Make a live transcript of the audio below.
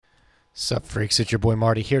Sup, freaks? It's your boy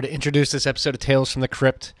Marty here to introduce this episode of Tales from the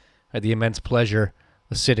Crypt. I had the immense pleasure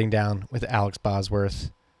of sitting down with Alex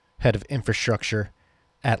Bosworth, head of infrastructure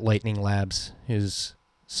at Lightning Labs, who's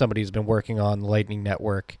somebody who's been working on the Lightning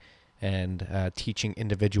Network and teaching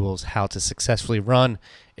individuals how to successfully run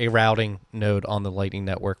a routing node on the Lightning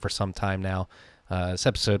Network for some time now. This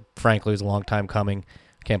episode, frankly, was a long time coming.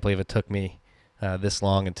 I can't believe it took me this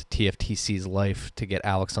long into TFTC's life to get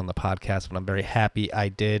Alex on the podcast, but I'm very happy I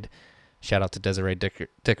did. Shout out to Desiree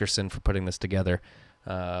Dickerson for putting this together.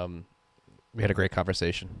 We had a great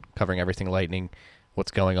conversation covering everything Lightning,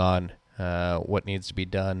 what's going on, what needs to be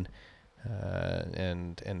done,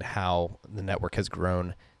 and how the network has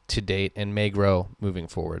grown to date and may grow moving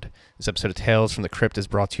forward. This episode of Tales from the Crypt is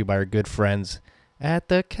brought to you by our good friends at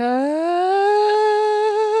the Cash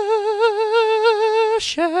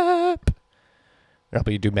App. They'll help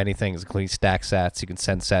you do many things, including stack sats. You can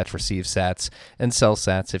send sats, receive sats, and sell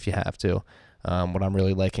sats if you have to. What I'm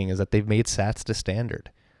really liking is that they've made sats to standard,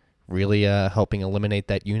 really helping eliminate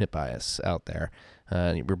that unit bias out there.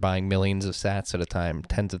 We're buying millions of sats at a time,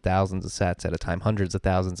 tens of thousands of sats at a time, hundreds of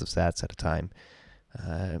thousands of sats at a time.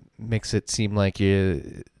 Makes it seem like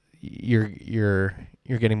you're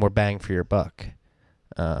getting more bang for your buck.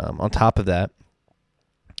 On top of that,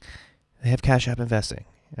 they have Cash App investing.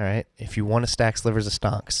 All right. If you want to stack slivers of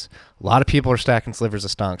stonks, a lot of people are stacking slivers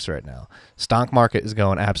of stonks right now. Stonk market is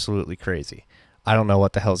going absolutely crazy. I don't know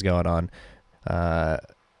what the hell's going on. But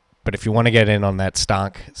if you want to get in on that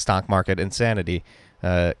stonk market insanity,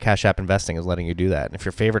 Cash App investing is letting you do that. And if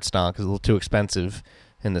your favorite stonk is a little too expensive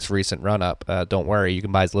in this recent run up, don't worry. You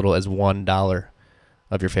can buy as little as $1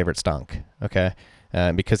 of your favorite stonk. Okay.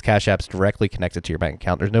 Because Cash App's directly connected to your bank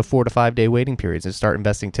account, there's no 4 to 5 day waiting periods to start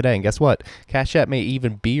investing today. And guess what? Cash App may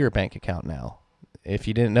even be your bank account now. If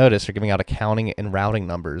you didn't notice, they're giving out accounting and routing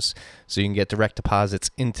numbers so you can get direct deposits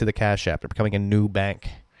into the Cash App. They're becoming a new bank,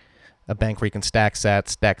 a bank where you can stack sats,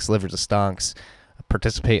 stack slivers of stonks,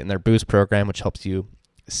 participate in their Boost program, which helps you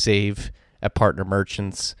save at partner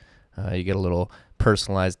merchants. You get a little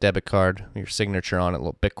personalized debit card, your signature on it, a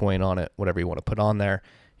little Bitcoin on it, whatever you want to put on there.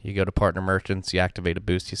 You go to partner merchants, you activate a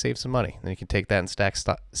Boost, you save some money. Then you can take that and stack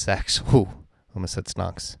sats. Ooh, almost said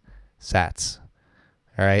stonks. Sats.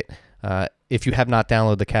 All right. If you have not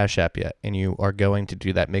downloaded the Cash App yet and you are going to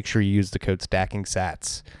do that, make sure you use the code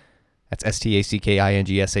STACKINGSATS. That's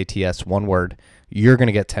STACKINGSATS, one word. You're going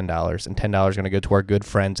to get $10, and $10 is going to go to our good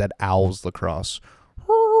friends at Owls Lacrosse.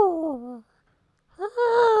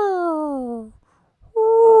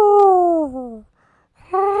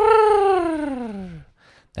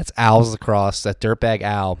 That's Owls Lacrosse. That dirtbag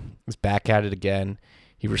Al is back at it again.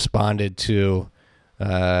 He responded to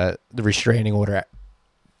the restraining order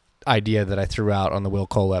idea that I threw out on the Will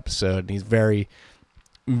Cole episode. And he's very,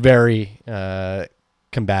 very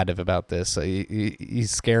combative about this.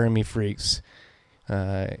 He's scaring me, freaks.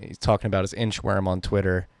 He's talking about his inchworm on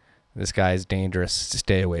Twitter. This guy is dangerous.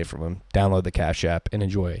 Stay away from him. Download the Cash App and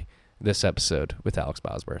enjoy this episode with Alex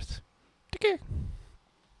Bosworth. Take care.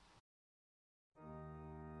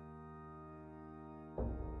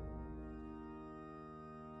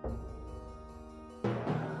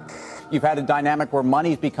 You've had a dynamic where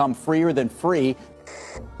money's become freer than free.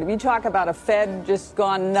 If you talk about a Fed just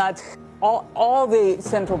gone nuts, all the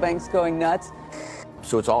central banks going nuts.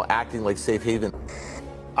 So it's all acting like safe haven.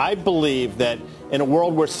 I believe that in a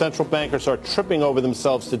world where central bankers are tripping over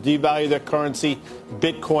themselves to devalue their currency,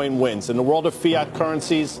 Bitcoin wins. In the world of fiat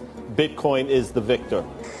currencies, Bitcoin is the victor.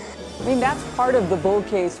 I mean, that's part of the bull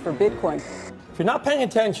case for Bitcoin. If you're not paying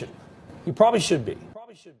attention, you probably should be.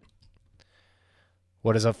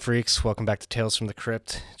 What is up, freaks? Welcome back to Tales from the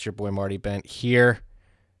Crypt. It's your boy Marty Bent here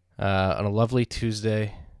on a lovely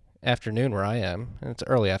Tuesday afternoon where I am. And it's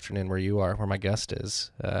early afternoon where you are, where my guest is,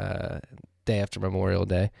 day after Memorial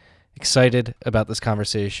Day. Excited about this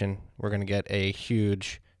conversation. We're going to get a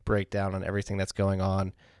huge breakdown on everything that's going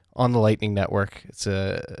on the Lightning Network. It's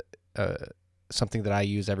something that I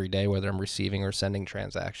use every day, whether I'm receiving or sending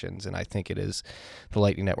transactions. And I think the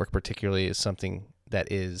Lightning Network particularly is something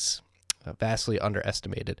that is vastly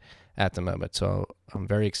underestimated at the moment. So I'm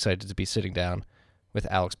very excited to be sitting down with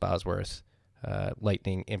Alex Bosworth,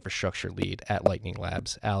 Lightning infrastructure lead at Lightning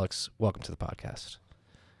Labs. Alex, welcome to the podcast.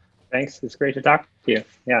 Thanks. It's great to talk to you.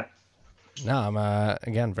 Yeah. No, I'm,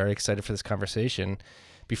 again, very excited for this conversation.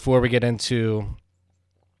 Before we get into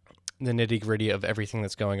the nitty-gritty of everything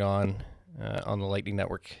that's going on the Lightning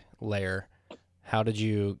Network layer, how did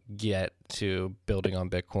you get to building on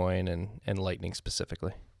Bitcoin and Lightning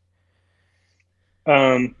specifically?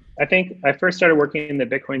 I think I first started working in the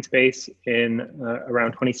Bitcoin space in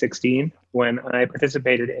around 2016 when I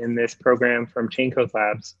participated in this program from Chaincode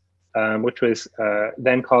Labs which was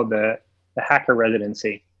then called the Hacker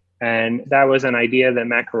Residency. And that was an idea that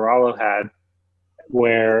Matt Corallo had,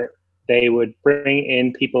 where they would bring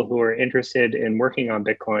in people who were interested in working on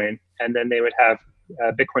Bitcoin, and then they would have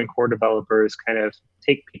Bitcoin Core developers kind of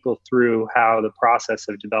take people through how the process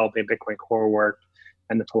of developing Bitcoin Core worked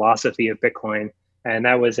and the philosophy of Bitcoin. And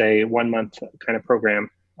that was a 1-month kind of program.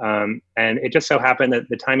 And it just so happened that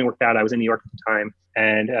the timing worked out. I was in New York at the time,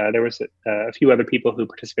 and there was a few other people who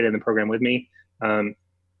participated in the program with me. It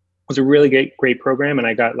was a really great program, and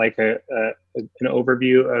I got like an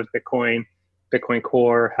overview of Bitcoin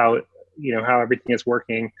Core, how everything is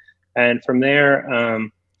working. And from there,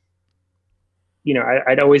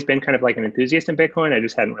 I'd always been kind of like an enthusiast in Bitcoin. I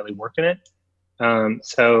just hadn't really worked in it.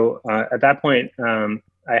 So at that point,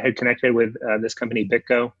 I had connected with this company,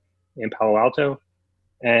 BitGo, in Palo Alto.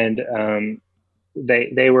 And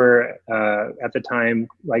they were at the time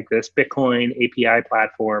like this Bitcoin API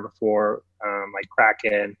platform for like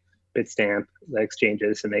Kraken, Bitstamp, the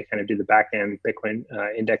exchanges, and they kind of do the backend Bitcoin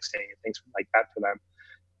indexing and things like that for them.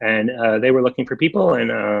 And they were looking for people,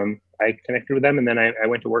 and I connected with them, and then I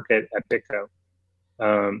went to work at BitGo.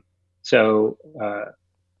 So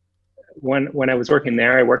when I was working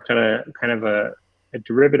there, I worked on a kind of a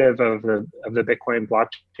derivative of the Bitcoin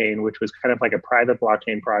blockchain, which was kind of like a private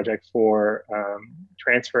blockchain project for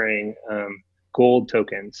transferring gold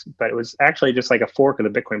tokens, but it was actually just like a fork of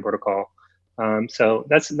the Bitcoin protocol. So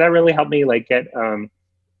that really helped me like get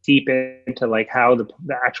deep into like how the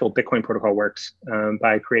actual Bitcoin protocol works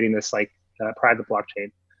by creating this like private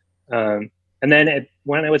blockchain. And then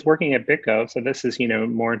when I was working at BitGo, so this is,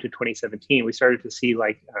 more into 2017, we started to see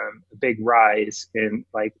like a big rise in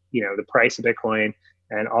like, the price of Bitcoin.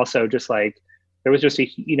 And also just like, there was just a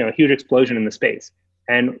huge explosion in the space.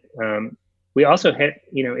 And we also hit,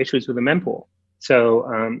 issues with the mempool. So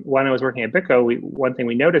when I was working at BitGo, one thing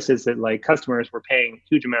we noticed is that like customers were paying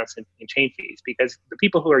huge amounts in chain fees, because the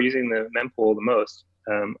people who are using the mempool the most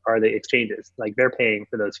are the exchanges. Like they're paying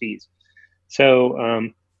for those fees.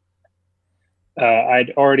 So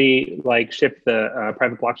I'd already like shipped the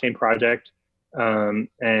private blockchain project, and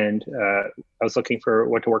I was looking for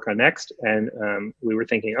what to work on next. And we were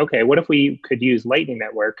thinking, okay, what if we could use Lightning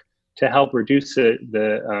Network to help reduce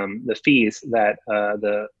the fees that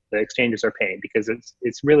the exchanges are paying, because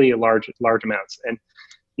it's really a large amounts. And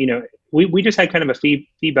we just had kind of a fee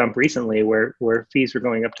bump recently where fees were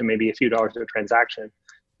going up to maybe a few dollars a transaction.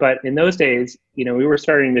 But in those days, we were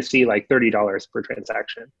starting to see like $30 per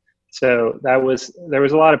transaction. So there was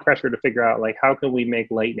a lot of pressure to figure out like how can we make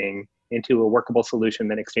Lightning into a workable solution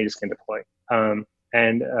that exchanges can deploy.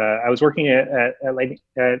 And I was working at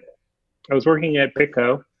BitGo,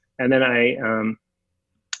 and then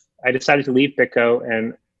I decided to leave BitGo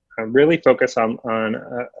and really focus on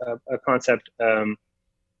a concept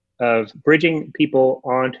of bridging people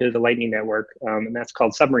onto the Lightning Network, and that's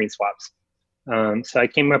called submarine swaps. So I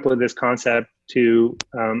came up with this concept to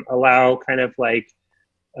allow kind of like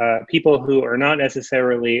people who are not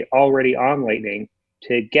necessarily already on Lightning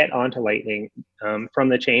to get onto Lightning from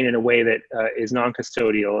the chain in a way that is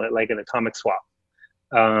non-custodial, like an atomic swap.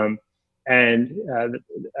 And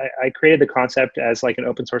I created the concept as like an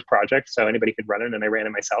open source project, so anybody could run it, and I ran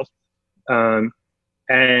it myself.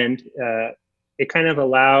 And it kind of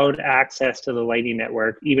allowed access to the Lightning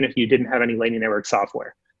Network, even if you didn't have any Lightning Network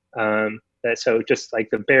software. So just like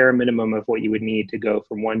the bare minimum of what you would need to go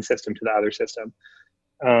from one system to the other system.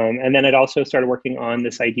 And then it also started working on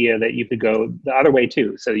this idea that you could go the other way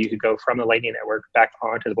too. So you could go from the Lightning Network back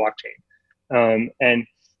onto the blockchain. And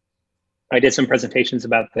I did some presentations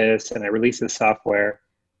about this, and I released this software.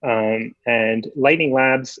 And Lightning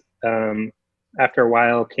Labs, after a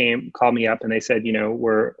while, called me up, and they said,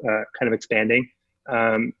 we're kind of expanding,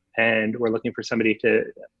 and we're looking for somebody to,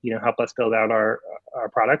 help us build out our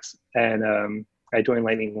products. And I joined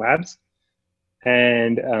Lightning Labs,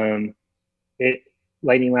 and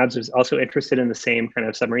Lightning Labs was also interested in the same kind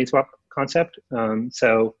of submarine swap concept.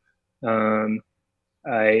 So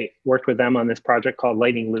I worked with them on this project called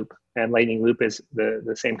Lightning Loop, and Lightning Loop is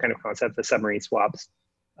the same kind of concept, the submarine swaps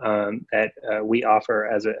that we offer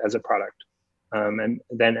as a product. And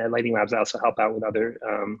then at Lightning Labs, I also help out with other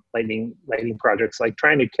Lightning projects, like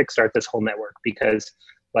trying to kickstart this whole network, because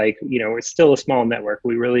like, it's still a small network.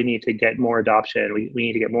 We really need to get more adoption. We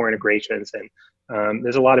need to get more integrations, and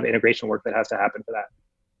there's a lot of integration work that has to happen for that.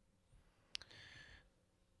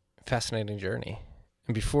 Fascinating journey.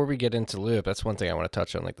 And before we get into Loop, that's one thing I want to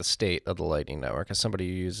touch on, like the state of the Lightning Network. As somebody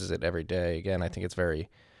who uses it every day, again, I think it's very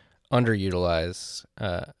underutilized.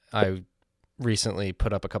 I recently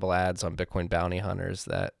put up a couple ads on Bitcoin Bounty Hunters,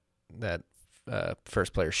 that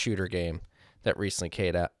first player shooter game that recently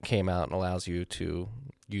came out and allows you to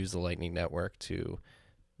use the Lightning Network to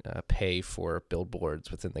pay for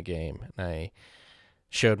billboards within the game. And I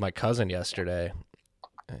showed my cousin yesterday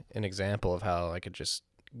an example of how I could just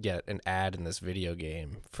get an ad in this video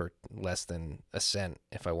game for less than a cent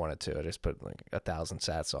if I wanted to. I just put like 1,000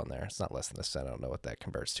 sats on there. It's not less than a cent. I don't know what that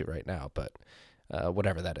converts to right now, but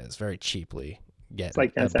whatever that is, very cheaply get It's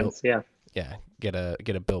like 10 cents. Yeah. Yeah, get a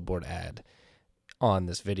billboard ad on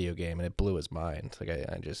this video game, and it blew his mind. Like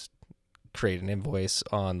I just created an invoice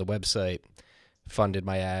on the website, funded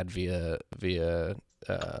my ad via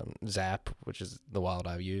Zap, which is the wallet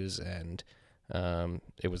I use, and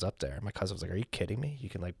it was up there. My cousin was like, "Are you kidding me? You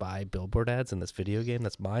can like buy billboard ads in this video game?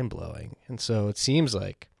 That's mind blowing." And so it seems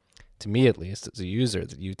like, to me at least, as a user,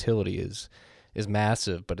 the utility is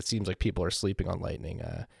massive, but it seems like people are sleeping on Lightning.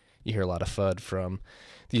 You hear a lot of FUD from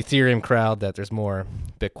the Ethereum crowd that there's more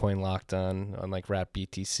Bitcoin locked on like Wrap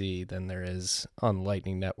BTC than there is on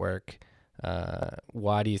Lightning Network.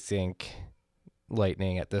 Why do you think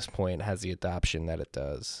Lightning at this point has the adoption that it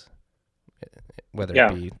does, whether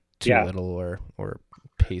it be too little or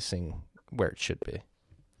pacing where it should be?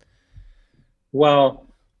 Well,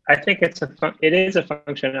 I think it is a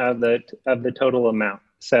function of the total amount.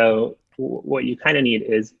 So what you kind of need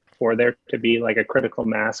is for there to be like a critical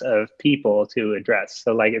mass of people to address.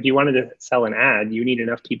 So like if you wanted to sell an ad, you need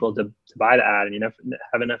enough people to buy the ad, and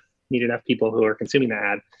need enough people who are consuming the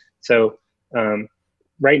ad. So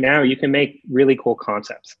right now you can make really cool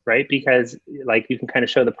concepts, right? Because like you can kind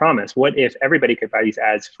of show the promise. What if everybody could buy these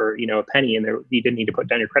ads for, a penny, and you didn't need to put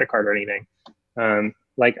down your credit card or anything?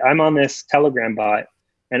 Like I'm on this Telegram bot,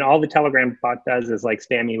 and all the Telegram bot does is like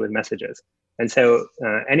spam me with messages. And so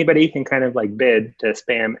anybody can kind of like bid to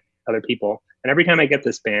spam other people. And every time I get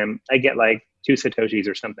the spam, I get like 2 Satoshis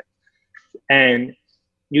or something. And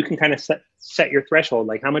you can kind of set your threshold,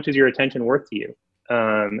 like how much is your attention worth to you?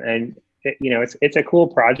 And it's a cool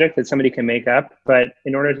project that somebody can make up, but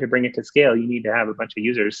in order to bring it to scale, you need to have a bunch of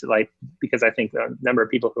users, because I think the number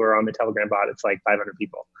of people who are on the Telegram bot, it's like 500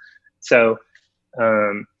 people. So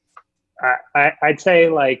I'd say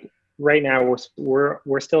like right now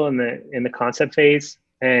we're still in the concept phase,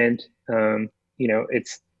 and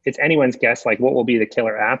it's anyone's guess like what will be the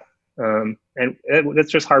killer app, and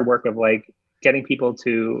that's just hard work of like getting people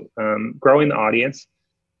to growing the audience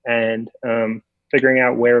and figuring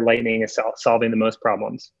out where Lightning is solving the most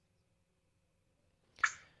problems.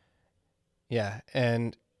 Yeah,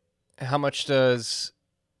 and how much does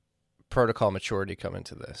protocol maturity come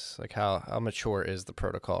into this? Like how mature is the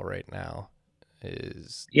protocol right now?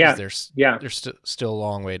 There's still a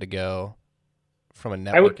long way to go from a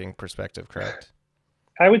networking perspective, correct?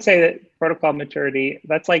 I would say that protocol maturity,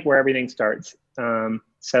 that's like where everything starts.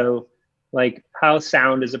 So like how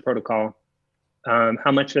sound is a protocol?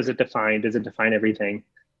 How much does it define? Does it define everything?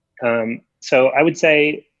 So I would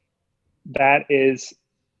say that is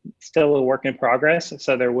still a work in progress.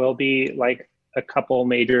 So there will be like a couple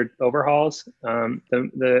major overhauls.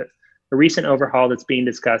 The recent overhaul that's being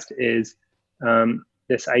discussed is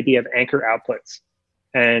this idea of anchor outputs.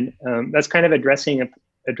 And that's kind of addressing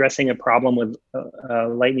a problem with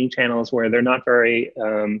Lightning channels where they're not very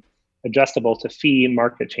adjustable to fee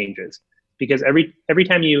market changes. Because every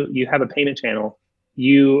time you have a payment channel,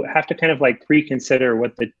 you have to kind of like pre-consider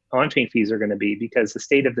what the on-chain fees are going to be, because the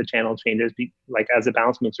state of the channel changes like as the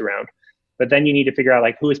balance moves around. But then you need to figure out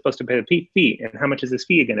like who is supposed to pay the fee and how much is this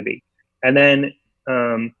fee going to be. And then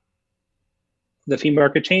the fee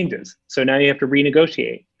market changes. So now you have to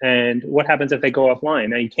renegotiate. And what happens if they go offline?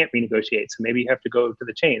 Now you can't renegotiate. So maybe you have to go to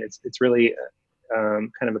the chain. It's really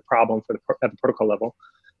kind of a problem at the protocol level.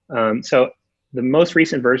 So the most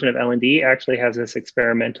recent version of LND actually has this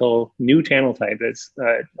experimental new channel type that's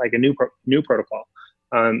like a new protocol.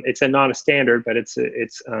 It's not a standard, but it's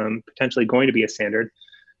potentially going to be a standard.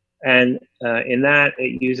 And in that,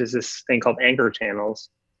 it uses this thing called anchor channels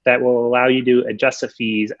that will allow you to adjust the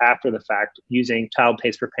fees after the fact using child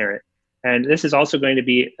pays per parent. And this is also going to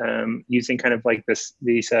be using kind of like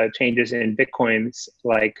these changes in Bitcoin's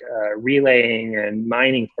like relaying and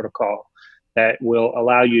mining protocol that will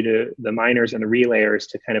allow the miners and the relayers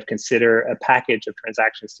to kind of consider a package of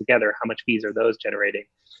transactions together. How much fees are those generating?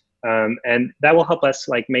 And that will help us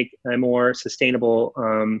like make a more sustainable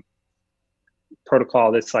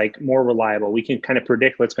protocol that's like more reliable. We can kind of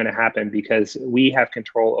predict what's going to happen because we have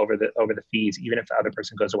control over the fees, even if the other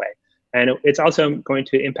person goes away. And it's also going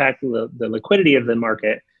to impact the liquidity of the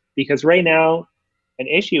market, because right now an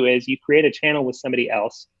issue is you create a channel with somebody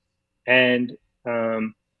else, and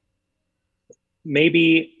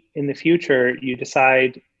maybe in the future you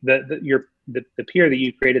decide that the peer that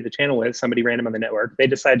you created the channel with, somebody random on the network, they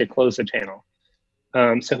decide to close the channel.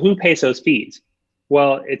 So who pays those fees?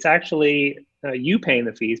 Well, it's actually you paying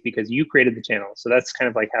the fees because you created the channel. So that's kind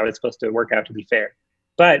of like how it's supposed to work out, to be fair.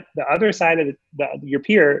 But the other side of your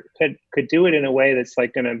peer could do it in a way that's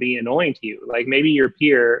like going to be annoying to you. Like maybe your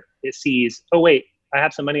peer sees, oh wait, I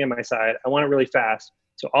have some money on my side. I want it really fast,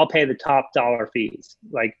 so I'll pay the top dollar fees.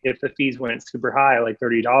 Like if the fees went super high, like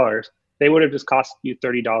 $30, they would have just cost you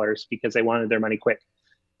 $30 because they wanted their money quick.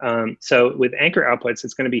 So with anchor outputs,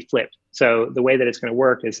 it's going to be flipped. So the way that it's going to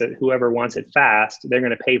work is that whoever wants it fast, they're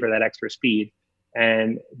going to pay for that extra speed,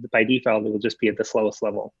 and by default, it will just be at the slowest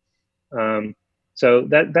level. So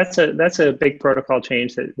that's a big protocol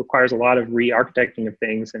change that requires a lot of re-architecting of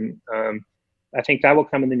things, and I think that will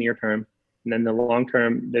come in the near term. And then the long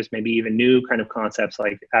term, there's maybe even new kind of concepts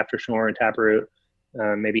like after Schnorr and Taproot,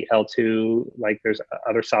 maybe L2. Like there's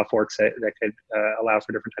other soft forks that could allow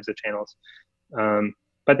for different types of channels.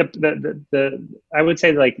 But I would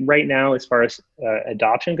say like right now, as far as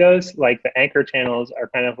adoption goes, like the anchor channels are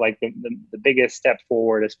kind of like the biggest step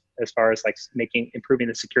forward as far as like improving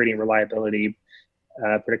the security and reliability,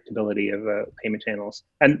 predictability of payment channels.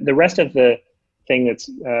 And the rest of the thing that's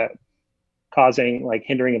causing like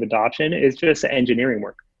hindering of adoption is just engineering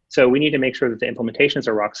work. So we need to make sure that the implementations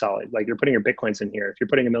are rock solid. Like you're putting your Bitcoins in here. If you're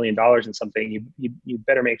putting $1 million in something, you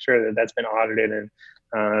better make sure that that's been audited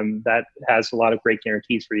and that has a lot of great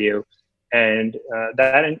guarantees for you. And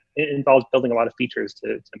that it involves building a lot of features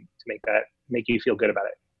to make you feel good about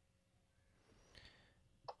it.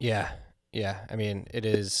 Yeah. I mean, it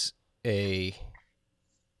is a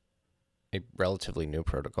relatively new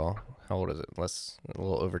protocol. How old is it? A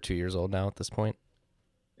little over 2 years old now at this point.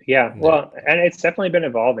 Yeah, well, and it's definitely been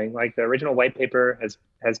evolving. Like the original white paper has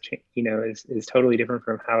is totally different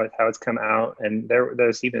from how it's come out, and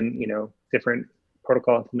there's even different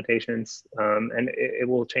protocol implementations, and it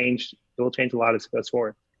will change. It will change a lot as it goes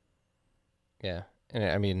forward. Yeah, and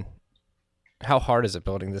I mean, how hard is it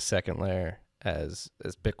building the second layer as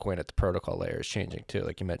Bitcoin at the protocol layer is changing too?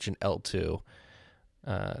 Like you mentioned, L2,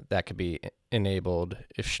 that could be enabled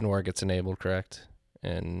if Schnorr gets enabled, correct?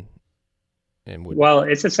 Well,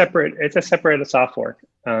 it's a separate soft fork,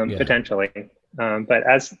 potentially. But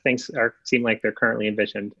as things seem like they're currently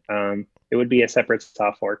envisioned, it would be a separate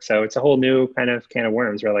soft fork. So it's a whole new kind of can of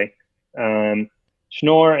worms, really.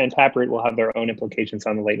 Schnorr and Taproot will have their own implications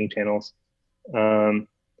on the Lightning channels.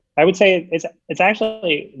 I would say it's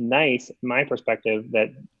actually nice, in my perspective,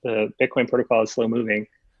 that the Bitcoin protocol is slow moving.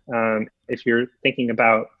 If you're thinking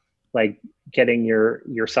about like getting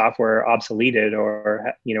your software obsoleted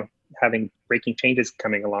or having breaking changes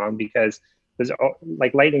coming along, because there's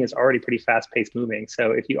like Lightning is already pretty fast paced moving.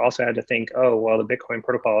 So if you also had to think, oh, well, the Bitcoin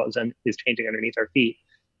protocol is changing underneath our feet,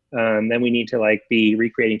 then we need to like be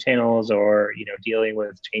recreating channels or, dealing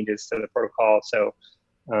with changes to the protocol. So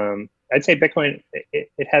I'd say Bitcoin,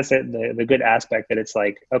 it has the good aspect that it's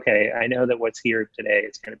like, okay, I know that what's here today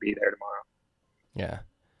is going to be there tomorrow. Yeah.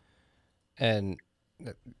 And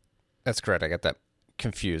that's correct. I got that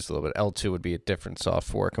confused a little bit. L2 would be a different soft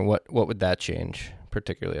fork, and what would that change,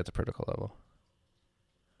 particularly at the protocol level?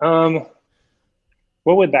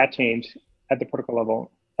 What would that change at the protocol level?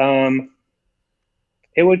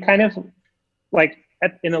 It would kind of like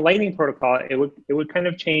in the Lightning protocol, it would kind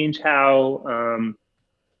of change how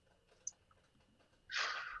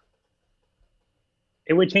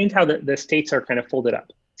the states are kind of folded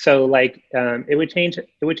up. So like it would change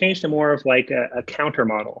to more of like a counter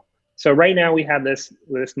model. So right now we have this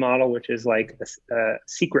model, which is like a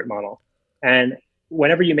secret model. And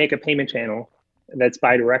whenever you make a payment channel that's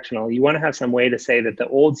bidirectional, you want to have some way to say that the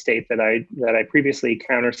old state that I previously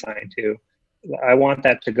countersigned to, I want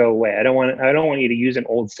that to go away. I don't want you to use an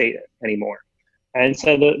old state anymore. And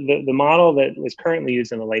so the model that is currently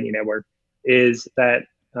used in the Lightning Network is that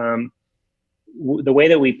the way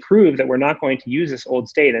that we prove that we're not going to use this old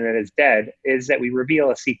state and that it's dead is that we reveal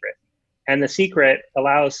a secret. And the secret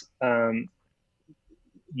allows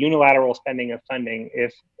unilateral spending of funding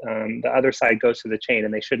if the other side goes to the chain,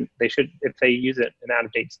 and they should if they use it an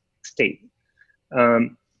out-of-date state.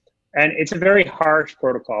 And it's a very harsh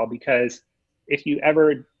protocol, because if you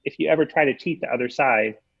ever try to cheat the other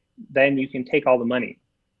side, then you can take all the money.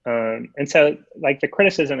 And so like the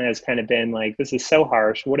criticism has kind of been like, this is so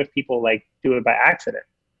harsh. What if people like do it by accident?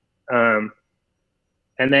 And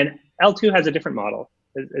then L2 has a different model.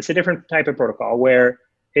 It's a different type of protocol where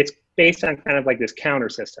it's based on kind of like this counter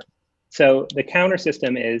system. So the counter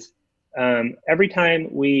system is every time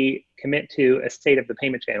we commit to a state of the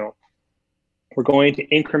payment channel, we're going to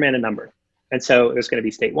increment a number. And so there's going to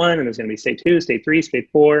be state 1, and there's going to be state 2, state 3, state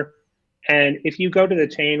 4. And if you go to the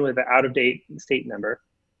chain with the out-of-date state number,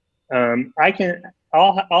 I can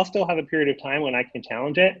I'll still have a period of time when I can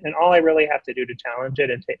challenge it, and all I really have to do to challenge it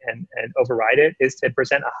and override it is to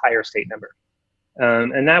present a higher state number.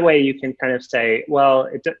 And that way you can kind of say, well,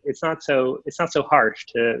 it's not so harsh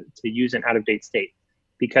to use an out-of-date state,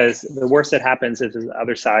 because the worst that happens is the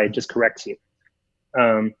other side just corrects you.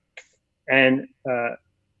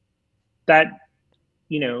 That,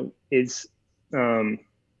 is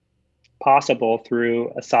possible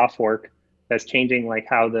through a soft fork that's changing like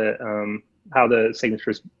how the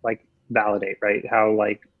signatures like validate, right? How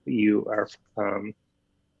like you are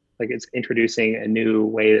like it's introducing a new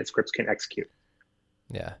way that scripts can execute.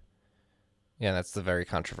 Yeah. Yeah, that's the very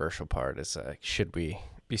controversial part is should we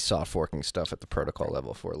be soft forking stuff at the protocol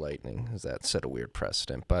level for Lightning? Does that set a weird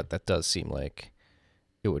precedent? But that does seem like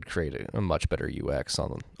it would create a much better UX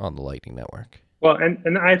on the Lightning Network. Well,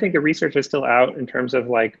 and I think the research is still out in terms of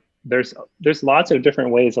like there's lots of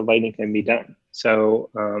different ways that Lightning can be done.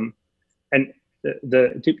 So and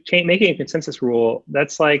making a consensus rule,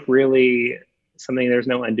 that's like really something there's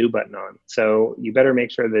no undo button on. So you better make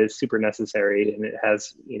sure that it's super necessary and it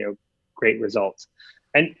has great results.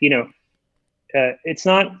 And it's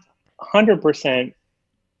not 100%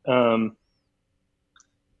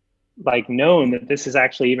 like known that this is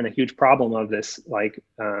actually even a huge problem of this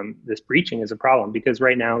this breaching is a problem, because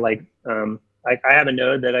right now I have a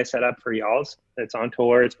node that I set up for y'all's that's on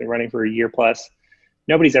Tor. It's been running for a year plus.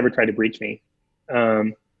 Nobody's ever tried to breach me.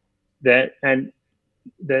 The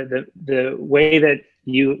way that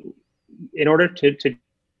you, in order to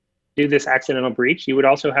do this accidental breach, you would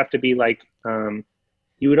also have to be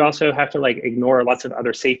ignore lots of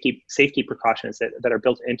other safety precautions that are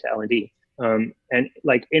built into LND. And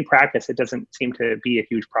like in practice, it doesn't seem to be a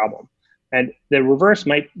huge problem. And the reverse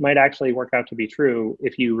might actually work out to be true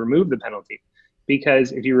if you remove the penalty,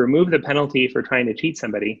 because if you remove the penalty for trying to cheat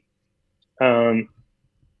somebody,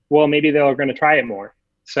 well, maybe they're going to try it more.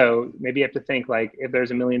 So maybe you have to think like if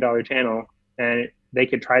there's $1 million channel and they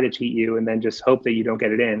could try to cheat you and then just hope that you don't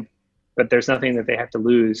get it in, but there's nothing that they have to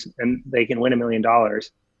lose and they can win $1 million.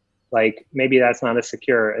 Like maybe that's not as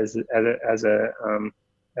secure as a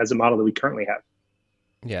model that we currently have.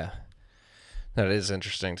 Yeah, that is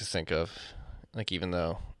interesting to think of. Like even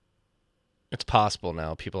though it's possible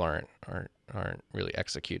now, people aren't really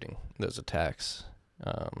executing those attacks.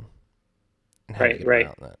 Right.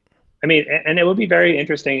 That. I mean, and it would be very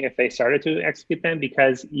interesting if they started to execute them,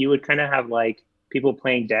 because you would kind of have like people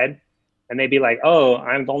playing dead, and they'd be like, "Oh,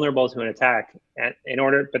 I'm vulnerable to an attack," but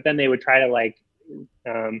then they would try to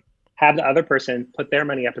have the other person put their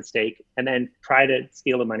money up at stake and then try to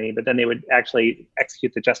steal the money, but then they would actually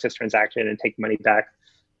execute the justice transaction and take the money back.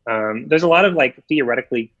 There's a lot of like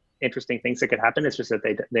theoretically interesting things that could happen. It's just that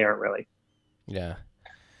they aren't really. Yeah.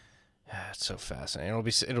 It's so fascinating.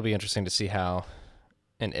 It'll be interesting to see how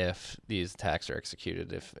and if these attacks are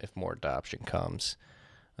executed, if more adoption comes.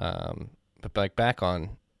 But like back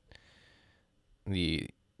on the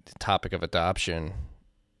topic of adoption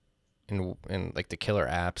and like the killer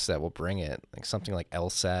apps that will bring it, like something like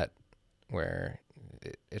LSAT, where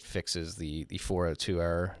it fixes the 402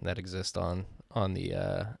 error that exists on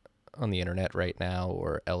the internet right now,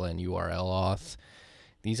 or LNURL auth.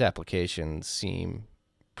 These applications seem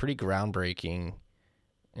pretty groundbreaking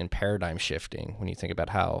and paradigm shifting when you think about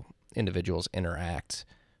how individuals interact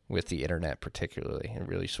with the internet, particularly. It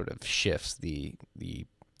really sort of shifts the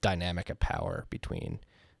dynamic of power between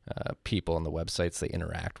people and the websites they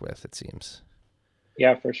interact with, it seems.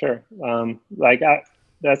 Yeah, for sure.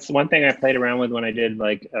 That's one thing I played around with when I did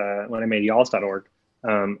when I made y'alls.org.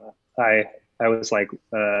 I was like,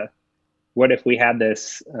 what if we had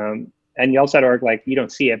this, and y'alls.org, like you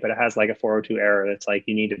don't see it, but it has like a 402 error that's like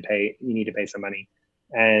you need to pay some money.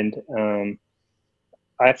 And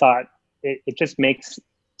I thought it just makes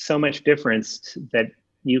so much difference that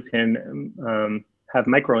you can have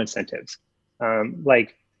micro incentives.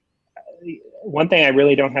 Like one thing I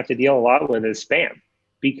really don't have to deal a lot with is spam,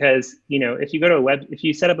 because if you go to if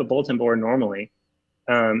you set up a bulletin board normally,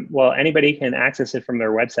 well, anybody can access it from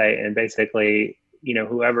their website, and basically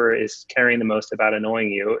whoever is caring the most about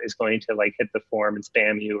annoying you is going to like hit the form and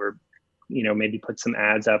spam you, or maybe put some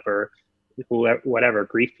ads up, or whatever,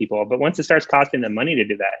 grief people. But once it starts costing them money to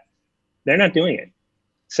do that, they're not doing it.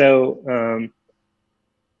 So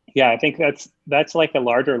yeah, I think that's like a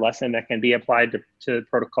larger lesson that can be applied to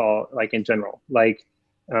protocol, like in general. Like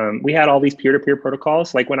we had all these peer-to-peer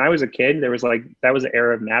protocols. Like when I was a kid, there was like, that was the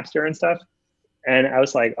era of Napster and stuff. And I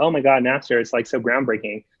was like, oh my God, Napster is like so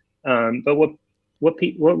groundbreaking. But of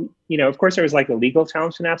course there was like a legal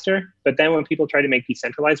challenge to Napster, but then when people tried to make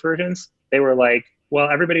decentralized versions, they were like, well,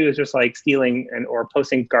 everybody was just like stealing or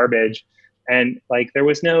posting garbage And like there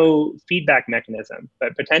was no feedback mechanism,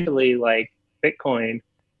 but potentially like Bitcoin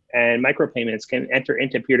and micropayments can enter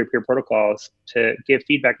into peer-to-peer protocols to give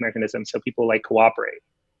feedback mechanisms so people like cooperate.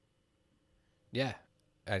 Yeah,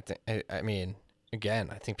 I mean, again,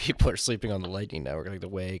 I think people are sleeping on the Lightning Network, like the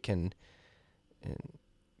way it can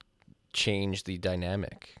change the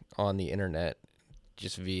dynamic on the internet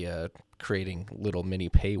just via creating little mini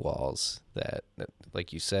paywalls that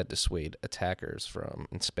like you said, dissuade attackers from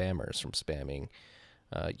and spammers from spamming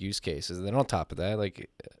use cases. And then on top of that, like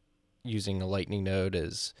using a Lightning node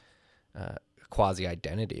as quasi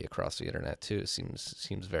identity across the internet too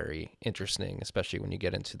seems very interesting, especially when you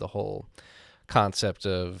get into the whole concept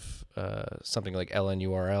of something like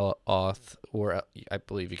LNURL auth, or I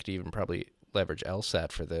believe you could even probably leverage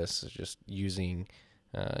LSAT for this, just using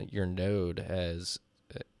your node as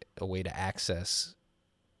a way to access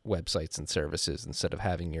websites and services instead of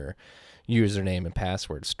having your username and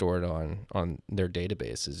password stored on their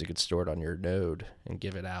databases. You could store it on your node and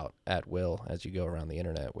give it out at will as you go around the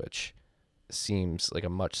internet, which seems like a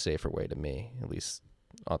much safer way to me, at least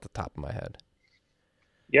off the top of my head.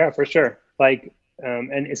 Yeah, for sure. Like,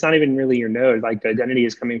 and it's not even really your node. Like the identity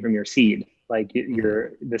is coming from your seed, like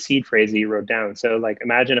the seed phrase that you wrote down. So like,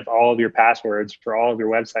 imagine if all of your passwords for all of your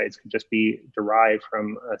websites could just be derived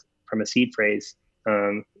from a seed phrase.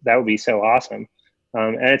 That would be so awesome.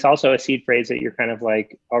 And it's also a seed phrase that you're kind of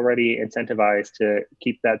like already incentivized to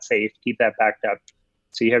keep that safe, keep that backed up.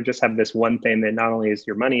 So you just have this one thing that not only is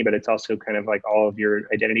your money, but it's also kind of like all of your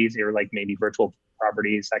identities, your like maybe virtual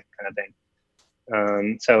properties, that kind of thing.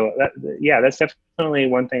 So that's definitely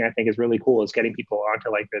one thing I think is really cool, is getting people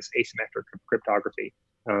onto like this asymmetric cryptography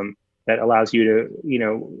that allows you to,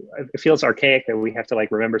 it feels archaic that we have to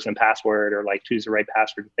like remember some password or like choose the right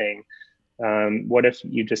password thing. What if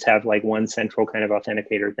you just have like one central kind of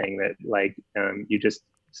authenticator thing that like you just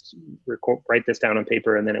write this down on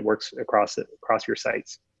paper and then it works across your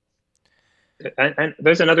sites. And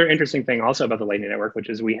there's another interesting thing also about the Lightning Network, which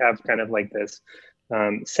is we have kind of like this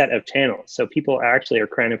set of channels. So people actually are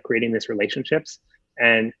kind of creating these relationships,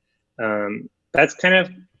 and that's kind of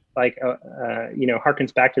like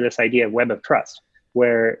harkens back to this idea of web of trust,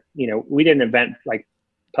 where we didn't invent like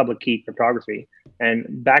public key cryptography, and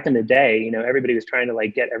back in the day, everybody was trying to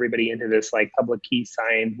like get everybody into this like public key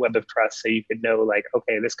signed web of trust, so you could know like,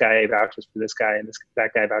 okay, this guy vouches for this guy and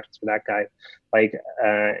that guy vouches for that guy. Like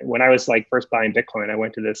when I was like first buying Bitcoin, I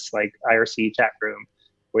went to this like IRC chat room,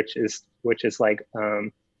 which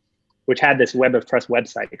had this web of trust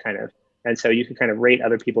website kind of, and so you could kind of rate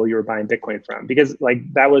other people you were buying Bitcoin from, because like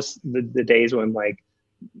that was the days when like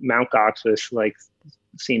Mt. Gox was like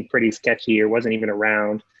seemed pretty sketchy or wasn't even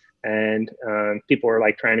around, and people were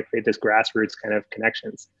like trying to create this grassroots kind of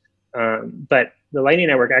connections. But the Lightning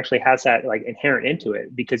Network actually has that like inherent into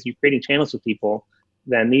it, because you're creating channels with people,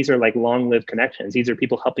 then these are like long-lived connections. These are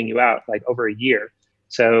people helping you out like over a year.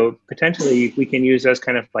 So potentially we can use those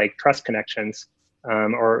kind of like trust connections,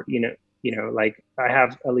 or like I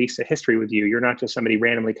have at least a history with you. You're not just somebody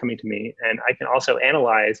randomly coming to me, and I can also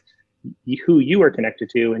analyze who you are connected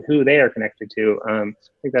to and who they are connected to. I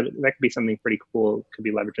think that could be something pretty cool, could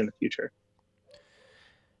be leveraged in the future.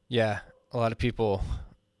 Yeah, a lot of people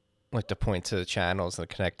like to point to the channels and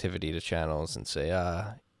the connectivity to channels and say,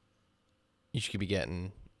 you should be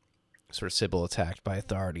getting sort of Sybil attacked by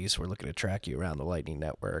authorities who are looking to track you around the Lightning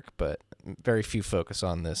Network, but very few focus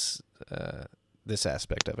on this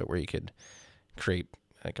aspect of it, where you could create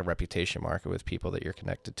like a reputation market with people that you're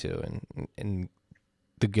connected to, and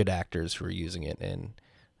the good actors who are using it in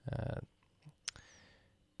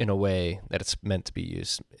a way that it's meant to be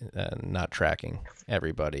used, not tracking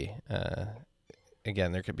everybody.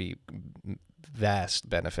 Again, there could be vast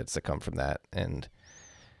benefits that come from that, and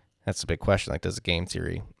that's a big question. Like, does the game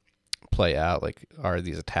theory play out? Like, are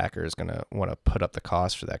these attackers going to want to put up the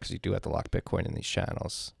cost for that? Because you do have to lock Bitcoin in these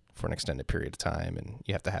channels for an extended period of time, and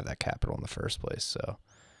you have to have that capital in the first place. So.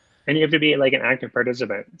 And you have to be like an active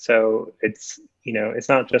participant. So it's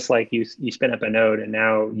not just like you spin up a node and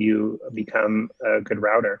now you become a good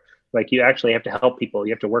router. Like you actually have to help people.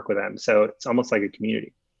 You have to work with them. So it's almost like a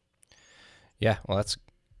community. Yeah, well, that's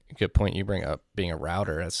a good point you bring up. Being a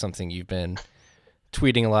router, that's something you've been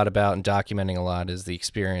tweeting a lot about and documenting a lot, is the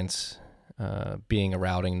experience being a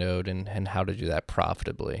routing node and how to do that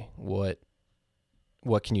profitably. What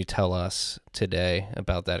can you tell us today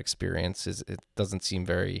about that experience? It doesn't seem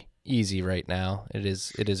very easy right now. It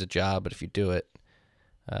is a job, but if you do it,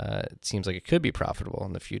 it seems like it could be profitable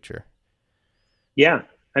in the future. Yeah,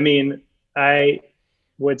 I mean, I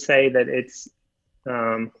would say that it's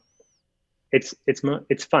it's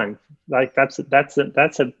fun. Like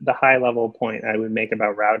the high level point I would make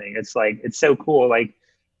about routing. It's like, it's so cool. Like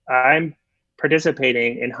I'm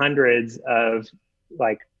participating in hundreds of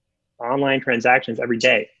like online transactions every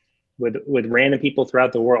day with random people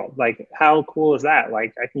throughout the world. Like how cool is that?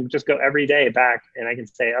 Like I can just go every day back and I can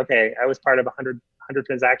say, okay, I was part of 100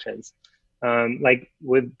 transactions. Like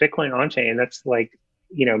with Bitcoin on chain, that's like,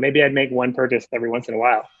 you know, maybe I'd make one purchase every once in a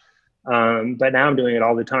while. But now I'm doing it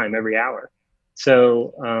all the time, every hour.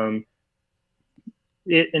 So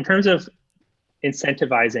in terms of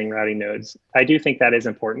incentivizing routing nodes, I do think that is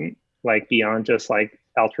important, like beyond just like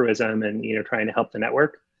altruism and, you know, trying to help the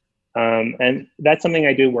network. And that's something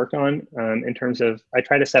I do work on in terms of, I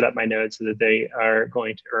try to set up my nodes so that they are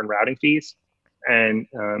going to earn routing fees, and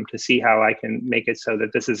to see how I can make it so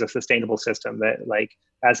that this is a sustainable system that, like,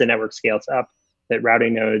 as the network scales up, that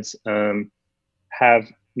routing nodes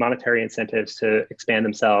have monetary incentives to expand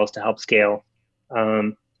themselves, to help scale.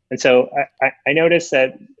 And so I noticed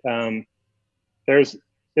that there's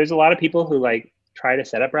a lot of people who like try to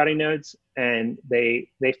set up routing nodes and they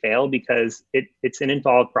fail because it's an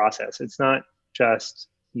involved process. It's not just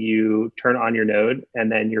you turn on your node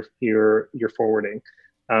and then you're forwarding.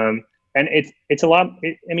 And it's a lot.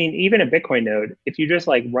 I mean, even a Bitcoin node, if you just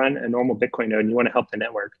like run a normal Bitcoin node and you want to help the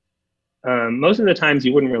network, most of the times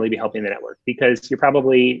you wouldn't really be helping the network because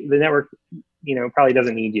the network, you know, probably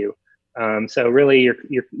doesn't need you. So really,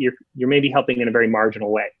 you're maybe helping in a very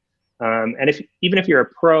marginal way. And even if you're a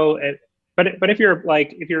pro, but if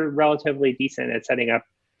you're relatively decent at setting up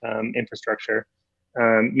infrastructure,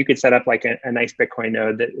 you could set up like a nice Bitcoin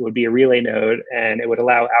node that would be a relay node, and it would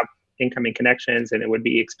allow incoming connections, and it would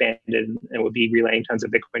be expanded, and it would be relaying tons of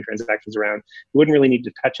Bitcoin transactions around. You wouldn't really need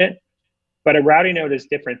to touch it. But a routing node is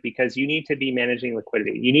different because you need to be managing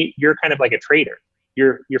liquidity. You're kind of like a trader.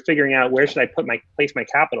 You're figuring out, where should I place my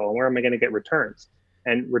capital, and where am I going to get returns?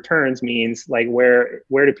 And returns means like where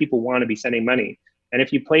do people want to be sending money? And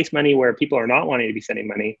if you place money where people are not wanting to be sending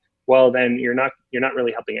money, well, then you're not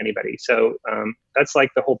really helping anybody. So that's like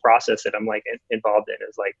the whole process that I'm like involved in,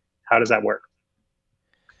 is like, how does that work?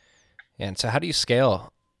 And so how do you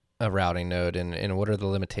scale a routing node, and what are the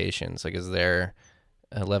limitations? Like, is there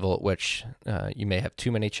a level at which you may have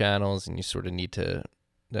too many channels and you sort of need to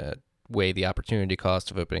weigh the opportunity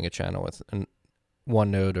cost of opening a channel with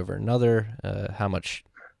one node over another? How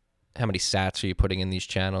many sats are you putting in these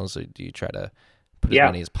channels? Or do you try to put as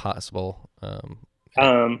many as possible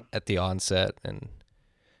at the onset? And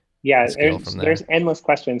there's endless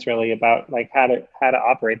questions really about like how to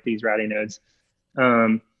operate these routing nodes.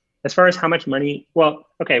 As far as how much money, well,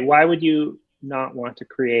 okay, why would you not want to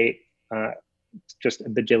create just a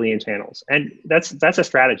bajillion channels? And that's a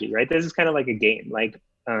strategy, right? This is kind of like a game. Like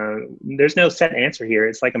there's no set answer here.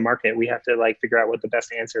 It's like a market. We have to like figure out what the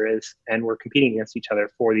best answer is, and we're competing against each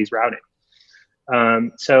other for these routing.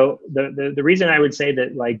 So the reason I would say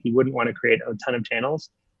that like you wouldn't want to create a ton of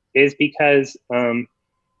channels is because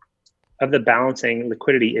of the balancing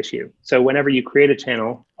liquidity issue. So whenever you create a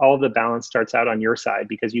channel, all of the balance starts out on your side,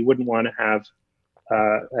 because you wouldn't want to have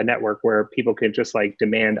a network where people could just like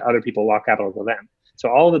demand other people lock capital to them. So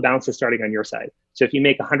all of the balance is starting on your side. So if you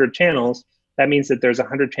make 100 channels, that means that there's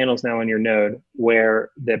 100 channels now on your node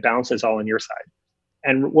where the balance is all on your side.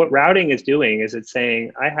 And what routing is doing is it's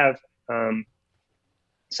saying, I have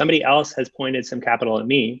somebody else has pointed some capital at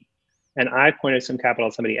me, and I pointed some capital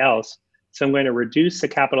at somebody else. So I'm going to reduce the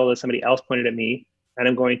capital that somebody else pointed at me, and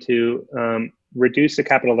I'm going to reduce the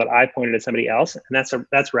capital that I pointed at somebody else, and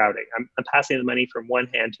that's routing. I'm passing the money from one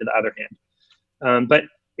hand to the other hand. But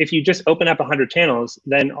if you just open up 100 channels,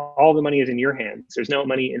 then all the money is in your hands. There's no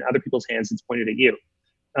money in other people's hands that's pointed at you.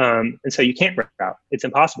 And so you can't route. It's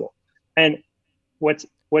impossible. And what's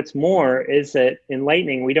more is that in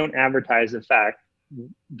Lightning, we don't advertise the fact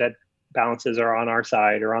that balances are on our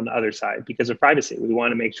side or on the other side because of privacy. We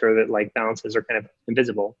want to make sure that like balances are kind of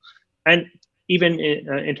invisible. And even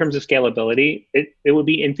in terms of scalability, it would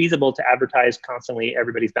be infeasible to advertise constantly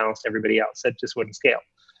everybody's balance to everybody else. That just wouldn't scale.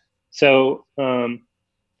 So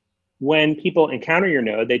when people encounter your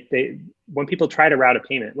node, when people try to route a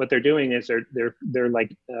payment, what they're doing is they're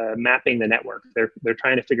like mapping the network. They're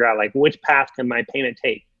trying to figure out like which path can my payment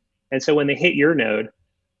take. And so when they hit your node,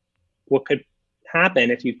 what could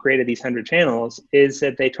happen if you've created these 100 channels is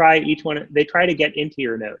that they try to get into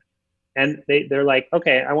your node, and they're like,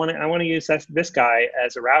 okay, I want to use this guy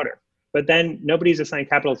as a router, but then nobody's assigned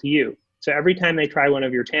capital to you. So every time they try one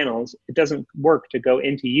of your channels, it doesn't work to go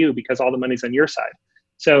into you because all the money's on your side.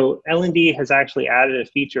 So LND has actually added a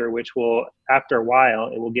feature which will, after a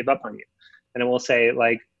while, it will give up on you, and it will say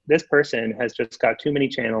like, this person has just got too many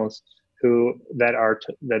channels.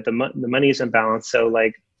 the money is imbalanced. So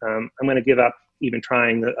like, I'm going to give up even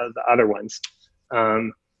trying the other ones.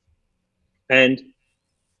 And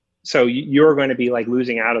so you're going to be like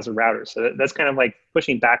losing out as a router. So that's kind of like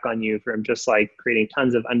pushing back on you from just like creating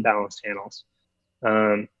tons of unbalanced channels.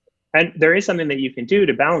 And there is something that you can do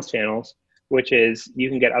to balance channels, which is you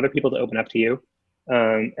can get other people to open up to you.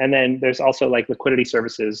 And then there's also like liquidity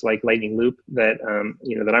services like Lightning Loop that,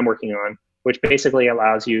 that I'm working on, which basically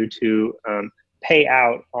allows you to pay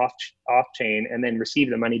out off chain and then receive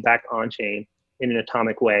the money back on chain in an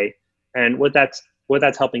atomic way. And what that's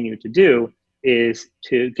helping you to do is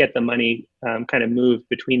to get the money kind of moved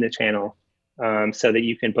between the channel so that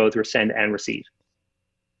you can both send and receive.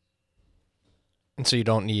 And so you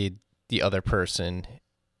don't need the other person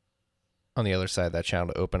on the other side of that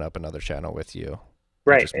channel to open up another channel with you.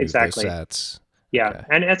 Right, exactly. Yeah, okay.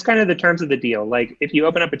 And that's kind of the terms of the deal. Like if you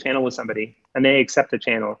open up a channel with somebody and they accept the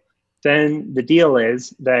channel, then the deal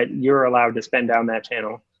is that you're allowed to spend down that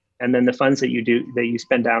channel. And then the funds that you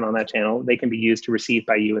spend down on that channel, they can be used to receive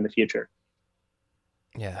by you in the future.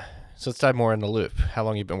 Yeah. So let's dive more into Loop. How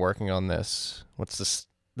long have you been working on this? What's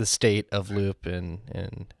the state of Loop and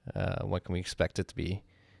what can we expect it to be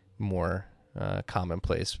more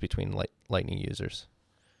commonplace between Lightning users?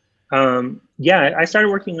 Yeah, I started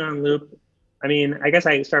working on Loop. I mean, I guess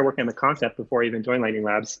I started working on the concept before I even joined Lightning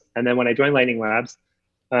Labs. And then when I joined Lightning Labs,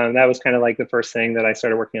 that was kind of like the first thing that I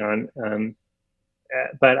started working on.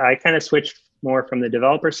 But I kind of switched more from the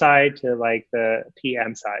developer side to like the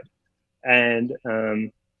PM side. And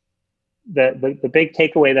the big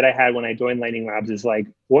takeaway that I had when I joined Lightning Labs is like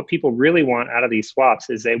what people really want out of these swaps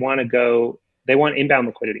is they want inbound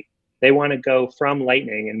liquidity. They want to go from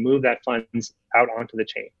Lightning and move that funds out onto the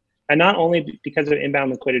chain. And not only because of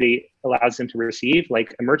inbound liquidity allows them to receive,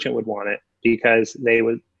 like a merchant would want it because they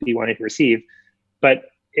would be wanting to receive, but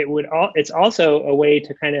it's also a way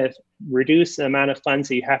to kind of reduce the amount of funds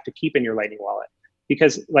that you have to keep in your Lightning wallet.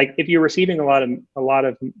 Because like if you're receiving a lot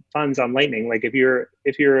of funds on Lightning, like if you're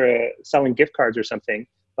selling gift cards or something,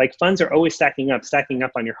 like funds are always stacking up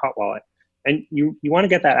on your hot wallet, and you want to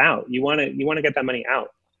get that out. You want to get that money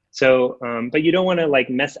out. So, but you don't want to like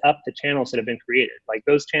mess up the channels that have been created. Like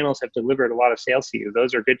those channels have delivered a lot of sales to you.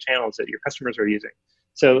 Those are good channels that your customers are using.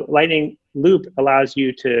 So Lightning Loop allows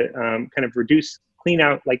you to kind of clean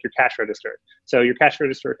out like your cash register. So your cash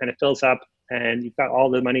register kind of fills up and you've got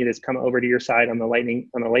all the money that's come over to your side on the Lightning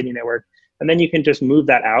network. And then you can just move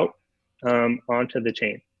that out onto the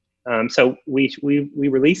chain. So we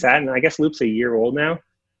released that, and I guess Loop's a year old now.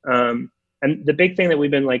 And the big thing that we've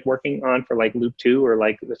been like working on for like Loop 2 or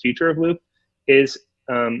like the future of Loop is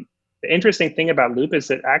the interesting thing about Loop is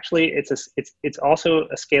that actually it's also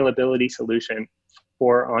a scalability solution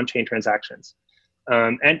for on-chain transactions.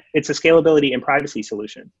 And it's a scalability and privacy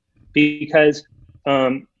solution because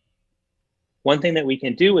one thing that we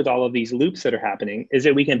can do with all of these loops that are happening is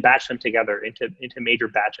that we can batch them together into major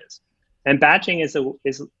batches. And batching is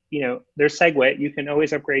there's SegWit. You can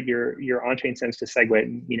always upgrade your on-chain sends to SegWit,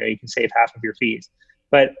 and you can save half of your fees.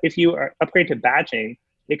 But if you upgrade to batching,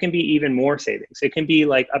 it can be even more savings. It can be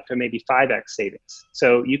like up to maybe 5x savings.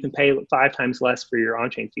 So you can pay 5 times less for your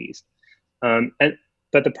on-chain fees.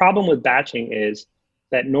 But the problem with batching is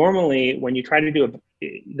that normally when you try to do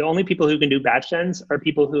the only people who can do batch sends are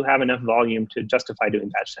people who have enough volume to justify doing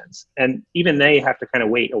batch sends. And even they have to kind of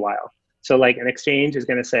wait a while. So like an exchange is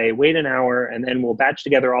going to say, wait an hour, and then we'll batch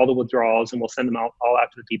together all the withdrawals and we'll send them all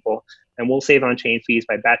out to the people. And we'll save on chain fees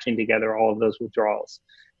by batching together all of those withdrawals.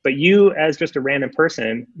 But you, as just a random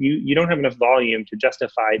person, you don't have enough volume to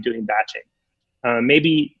justify doing batching.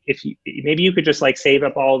 Maybe you could just like save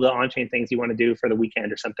up all the on-chain things you want to do for the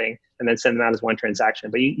weekend or something, and then send them out as one transaction.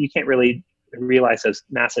 But you can't really realize those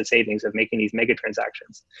massive savings of making these mega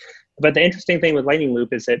transactions. But the interesting thing with Lightning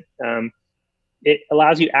Loop is that it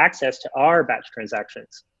allows you access to our batch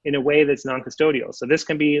transactions in a way that's non-custodial. So this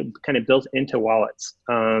can be kind of built into wallets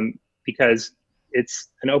because it's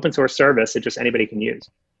an open source service that just anybody can use.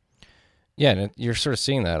 Yeah, and you're sort of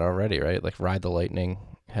seeing that already, right? Like Ride the Lightning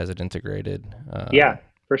has it integrated. Yeah,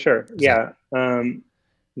 for sure. Yeah.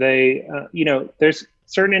 There's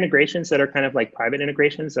certain integrations that are kind of like private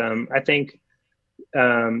integrations. I think,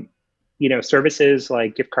 services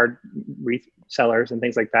like gift card resellers and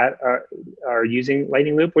things like that are using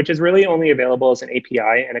Lightning Loop, which is really only available as an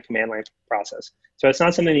API and a command line process. So it's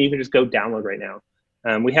not something that you can just go download right now.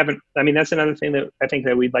 That's another thing that I think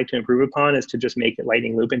that we'd like to improve upon is to just make it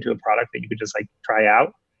Lightning Loop into a product that you could just like try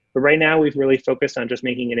out. But right now we've really focused on just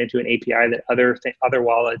making it into an API that other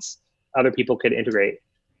wallets, other people could integrate.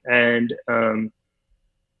 And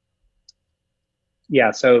yeah,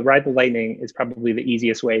 so Ride the Lightning is probably the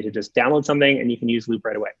easiest way to just download something and you can use Loop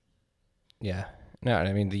right away. Yeah. No,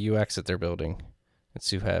 I mean, the UX that they're building at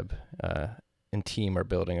Suheb and team are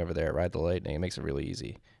building over there at Ride the Lightning, it makes it really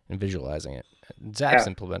easy and visualizing it. Jack's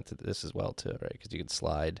implemented this as well, too, right? Because you can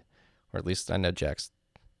slide, or at least I know Jack's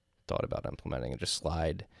thought about implementing it, just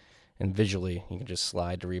slide. And visually, you can just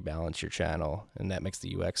slide to rebalance your channel, and that makes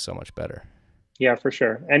the UX so much better. Yeah, for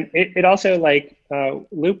sure. And it also, like,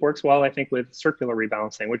 Loop works well, I think, with circular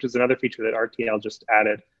rebalancing, which is another feature that RTL just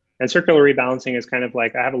added. And circular rebalancing is kind of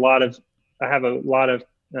like, I have a lot of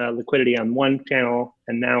liquidity on one channel,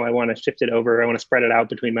 and now I want to shift it over. I want to spread it out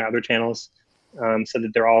between my other channels so that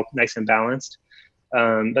they're all nice and balanced.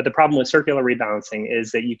 But the problem with circular rebalancing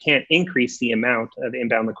is that you can't increase the amount of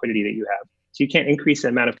inbound liquidity that you have. So you can't increase the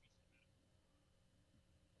amount of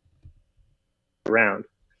around.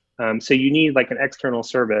 So you need like an external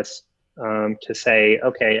service to say,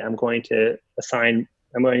 okay, I'm going to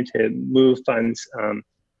move funds,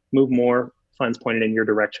 move more funds pointed in your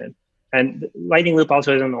direction. And Lightning Loop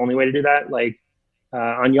also isn't the only way to do that. Like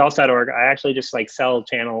on yalls.org, I actually just like sell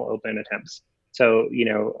channel open attempts. So,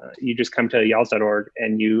 you just come to yalls.org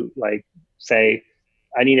and you like say,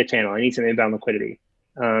 I need a channel, I need some inbound liquidity.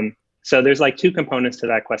 So there's like two components to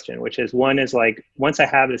that question, which is one is like, once I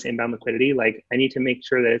have this inbound liquidity, like I need to make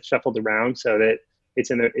sure that it's shuffled around so that it's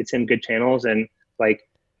in good channels. And like,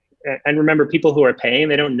 and remember, people who are paying,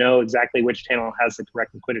 they don't know exactly which channel has the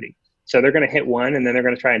correct liquidity. So they're going to hit one and then they're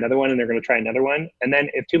going to try another one and they're going to try another one. And then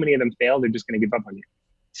if too many of them fail, they're just going to give up on you.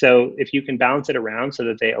 So if you can balance it around so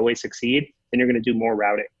that they always succeed, then you're going to do more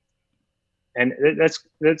routing. And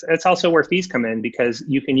that's also where fees come in, because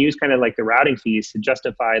you can use kind of like the routing fees to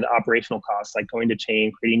justify the operational costs, like going to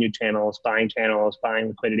chain, creating new channels, buying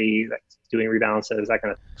liquidity, like doing rebalances, that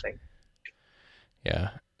kind of thing. Yeah,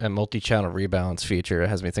 a multi-channel rebalance feature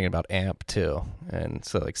has me thinking about AMP too, and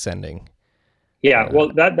so like sending. Yeah,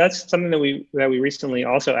 well, that's something that we recently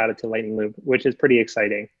also added to Lightning Loop, which is pretty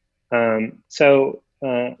exciting.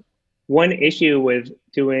 One issue with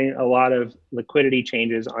doing a lot of liquidity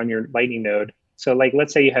changes on your Lightning node, so like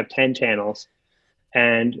let's say you have 10 channels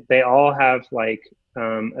and they all have like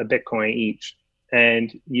a Bitcoin each,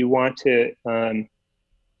 and you want that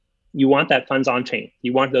funds on chain.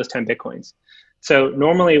 You want those 10 Bitcoins. So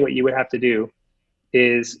normally what you would have to do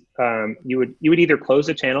is you would either close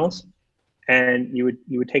the channels and you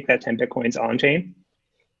would take that 10 Bitcoins on chain,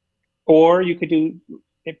 or you could do,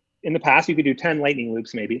 in the past, you could do 10 Lightning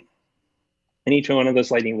Loops maybe. And each one of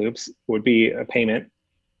those Lightning Loops would be a payment.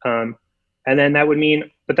 And then that would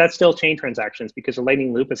mean, but that's still chain transactions because a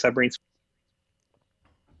Lightning Loop is submarine.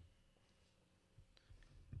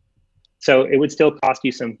 So it would still cost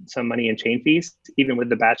you some money in chain fees, even with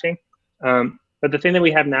the batching. But the thing that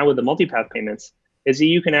we have now with the multipath payments is that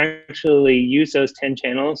you can actually use those 10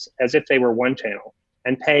 channels as if they were one channel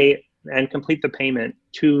and pay and complete the payment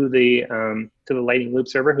to the Lightning Loop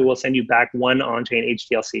server, who will send you back one on-chain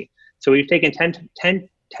HTLC. So we've taken 10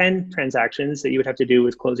 transactions that you would have to do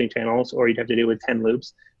with closing channels, or you'd have to do with 10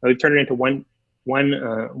 loops, and we've turned it into one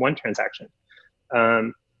transaction.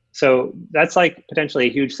 So that's like potentially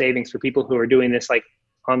a huge savings for people who are doing this like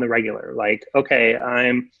on the regular. Like, okay,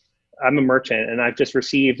 I'm a merchant and I've just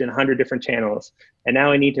received in 100 different channels, and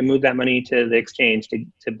now I need to move that money to the exchange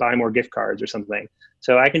to buy more gift cards or something.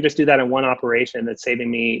 So I can just do that in one operation that's saving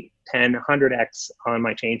me 10, 100x on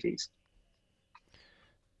my chain fees.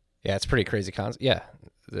 Yeah, it's pretty crazy concept. Yeah,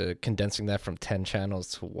 the condensing that from 10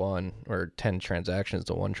 channels to one, or 10 transactions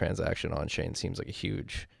to one transaction on chain seems like a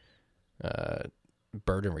huge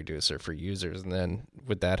burden reducer for users. And then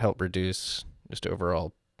would that help reduce just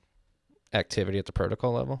overall activity at the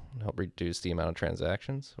protocol level, help reduce the amount of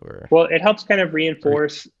transactions? Or well, it helps kind of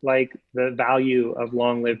reinforce like the value of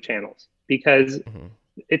long-lived channels, because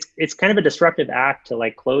it's kind of a disruptive act to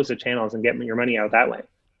like close the channels and get your money out that way.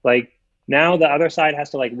 Like now the other side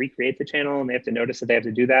has to like recreate the channel, and they have to notice that they have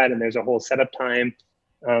to do that, and there's a whole setup time.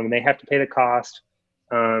 They have to pay the cost.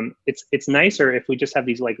 It's nicer if we just have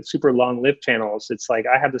these like super long-lived channels. It's like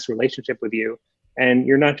I have this relationship with you, and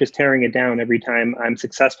you're not just tearing it down every time I'm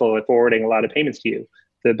successful at forwarding a lot of payments to you.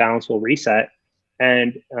 The balance will reset,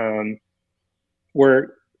 and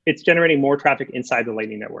it's generating more traffic inside the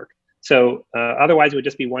Lightning Network. So otherwise it would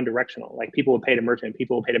just be one directional. Like people will pay to merchant,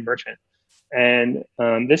 people will pay to merchant. And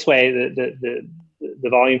this way the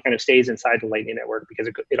volume kind of stays inside the Lightning Network, because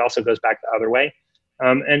it also goes back the other way.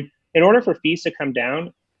 And in order for fees to come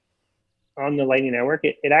down on the Lightning Network,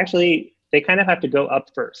 they kind of have to go up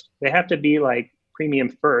first. They have to be like premium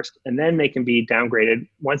first, and then they can be downgraded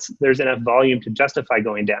once there's enough volume to justify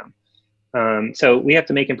going down. So we have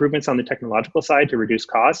to make improvements on the technological side to reduce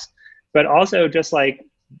costs. but also just like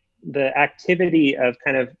the activity of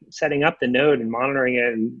kind of setting up the node and monitoring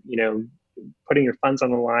it and, putting your funds on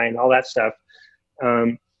the line, all that stuff.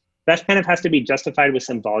 That kind of has to be justified with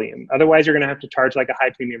some volume. Otherwise, you're going to have to charge like a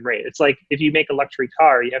high premium rate. It's like if you make a luxury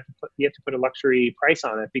car, you have to put a luxury price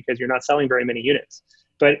on it because you're not selling very many units.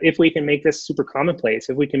 But if we can make this super commonplace,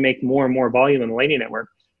 if we can make more and more volume on the Lightning Network,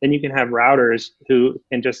 then you can have routers who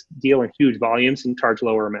can just deal in huge volumes and charge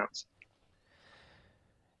lower amounts.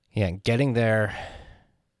 Yeah, getting there.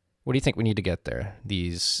 What do you think we need to get there?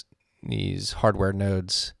 These hardware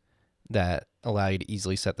nodes that allow you to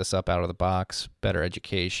easily set this up out of the box, better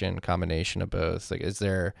education, combination of both. Like, is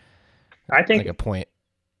there, I think, like a point?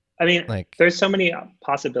 I mean, like, there's so many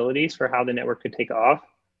possibilities for how the network could take off.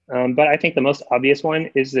 But I think the most obvious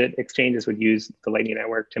one is that exchanges would use the Lightning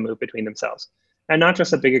Network to move between themselves. And not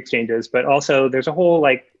just the big exchanges, but also there's a whole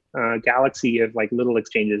galaxy of like little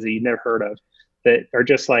exchanges that you've never heard of that are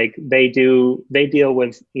just like, they deal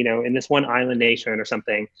with, in this one island nation or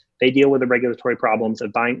something, they deal with the regulatory problems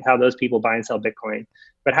of how those people buy and sell Bitcoin.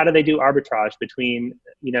 But how do they do arbitrage between,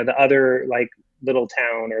 the other like little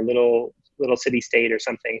town or little city state or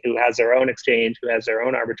something who has their own exchange, who has their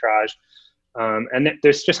own arbitrage? And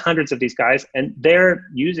there's just hundreds of these guys, and they're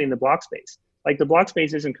using the block space. Like the block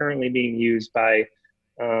space isn't currently being used by,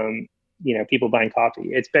 people buying coffee.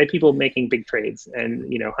 It's by people making big trades and,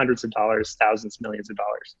 hundreds of dollars, thousands, millions of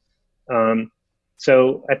dollars.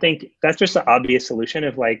 So I think that's just the obvious solution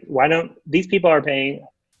of like, why don't these people are paying?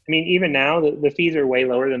 I mean, even now the fees are way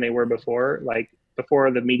lower than they were before. Like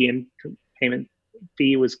before, the median payment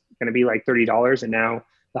fee was going to be like $30, and now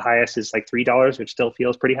the highest is like $3, which still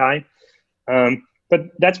feels pretty high. But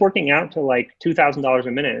that's working out to like $2,000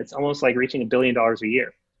 a minute. It's almost like reaching $1 billion a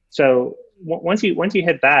year. So once you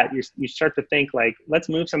hit that, you start to think like, let's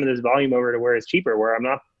move some of this volume over to where it's cheaper, where I'm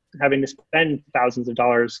not having to spend thousands of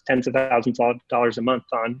dollars, tens of thousands of dollars a month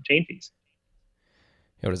on chain fees.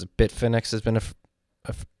 What is it? Bitfinex has been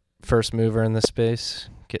a first mover in this space.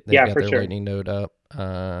 They got their sure. Lightning node up.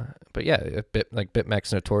 But yeah,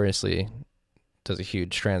 BitMEX notoriously does a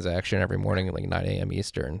huge transaction every morning at like 9 a.m.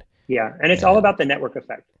 Eastern. Yeah, and it's all about the network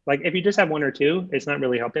effect. Like if you just have one or two, it's not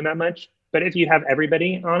really helping that much. But if you have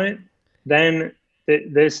everybody on it, then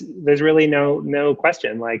there's really no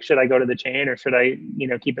question. Like, should I go to the chain or should I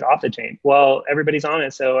keep it off the chain? Well, everybody's on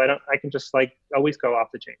it, so I can just like always go off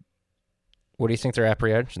the chain. What do you think their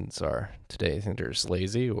apprehensions are today? You think they're just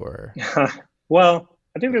lazy or? Well,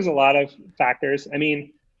 I think there's a lot of factors. I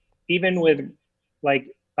mean, even with like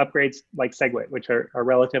upgrades like SegWit, which are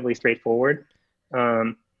relatively straightforward,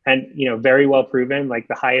 and very well proven, like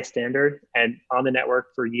the highest standard and on the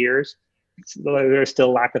network for years, there's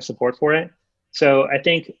still lack of support for it. So I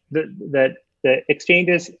think that the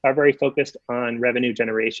exchanges are very focused on revenue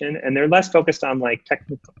generation, and they're less focused on like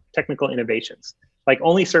technical innovations. Like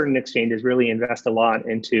only certain exchanges really invest a lot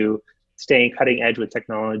into staying cutting edge with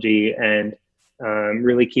technology and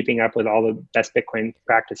really keeping up with all the best Bitcoin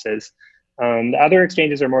practices. The other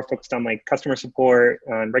exchanges are more focused on like customer support,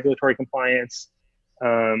 on regulatory compliance.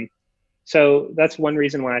 So that's one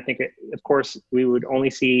reason why I think, of course, we would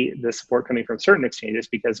only see the support coming from certain exchanges,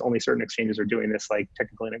 because only certain exchanges are doing this like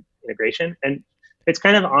technical integration. And it's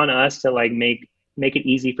kind of on us to like make it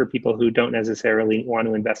easy for people who don't necessarily want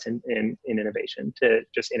to invest in innovation to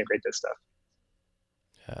just integrate this stuff.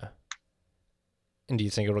 Yeah. And do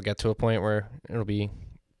you think it'll get to a point where it'll be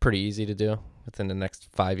pretty easy to do within the next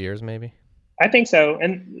 5 years, maybe? I think so.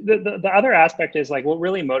 And the other aspect is like what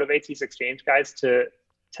really motivates these exchange guys to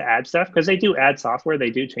add stuff, because they do add software, they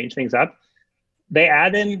do change things up. They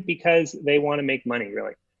add in because they want to make money,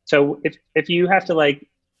 really. So if you have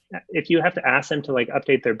to ask them to like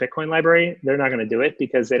update their Bitcoin library, they're not going to do it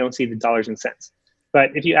because they don't see the dollars and cents.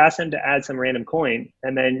 But if you ask them to add some random coin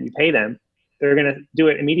and then you pay them, they're going to do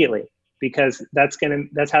it immediately, because that's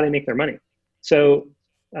how they make their money. So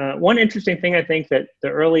one interesting thing I think that the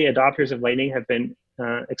early adopters of Lightning have been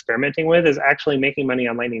experimenting with is actually making money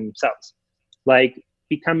on Lightning themselves, like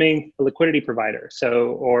becoming a liquidity provider,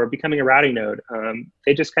 or becoming a routing node.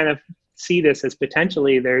 They just kind of see this as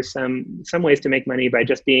potentially there's some ways to make money by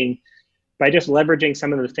just leveraging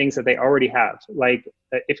some of the things that they already have. Like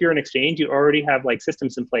if you're an exchange, you already have like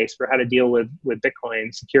systems in place for how to deal with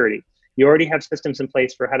Bitcoin security. You already have systems in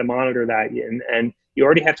place for how to monitor that, and you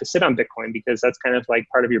already have to sit on Bitcoin because that's kind of like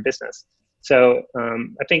part of your business. So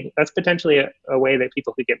I think that's potentially a way that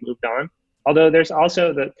people could get moved on. Although there's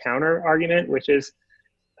also the counter argument, which is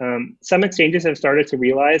some exchanges have started to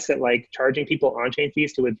realize that like charging people on-chain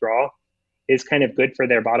fees to withdraw is kind of good for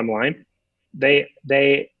their bottom line.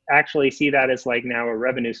 They actually see that as like now a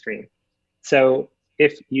revenue stream. So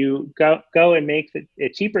if you go and make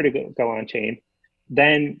it cheaper to go on chain,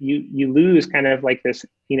 then you lose kind of like this,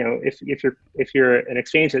 if you're an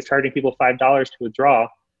exchange that's charging people $5 to withdraw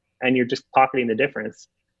and you're just pocketing the difference,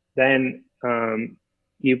 then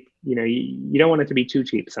you don't want it to be too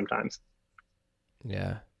cheap sometimes.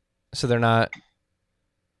 Yeah. So they're not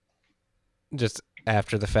just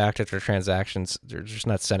after the fact, after transactions, they're just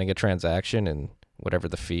not sending a transaction and whatever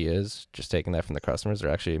the fee is, just taking that from the customers.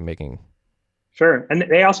 They're actually making. Sure. And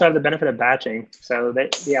they also have the benefit of batching. So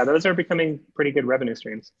those are becoming pretty good revenue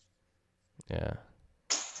streams. Yeah.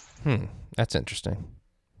 That's interesting.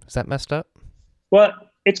 Is that messed up? Well,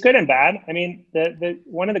 it's good and bad. I mean, the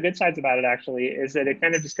one of the good sides about it actually is that it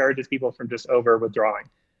kind of discourages people from just over withdrawing.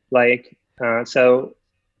 It's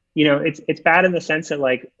bad in the sense that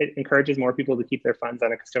like it encourages more people to keep their funds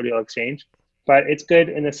on a custodial exchange, but it's good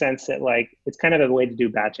in the sense that like it's kind of a way to do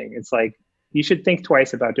batching. It's like you should think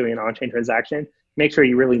twice about doing an on-chain transaction. Make sure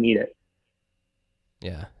you really need it.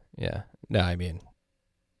 Yeah. No, I mean,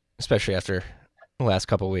 especially after the last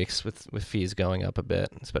couple of weeks with fees going up a bit,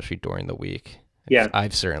 especially during the week. Yeah,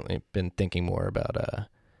 I've certainly been thinking more about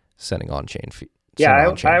sending on-chain fees. Yeah,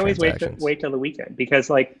 I always wait till the weekend because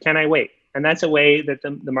like, can I wait? And that's a way that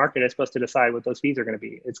the market is supposed to decide what those fees are going to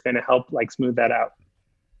be. It's going to help like smooth that out.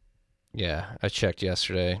 Yeah, I checked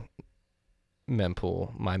yesterday. My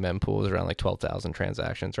mempool was around like 12,000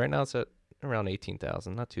 transactions. Right now it's at around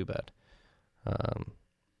 18,000. Not too bad.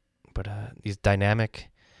 But these dynamic,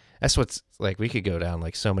 that's what's like, we could go down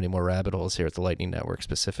like so many more rabbit holes here at the Lightning Network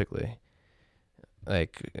specifically.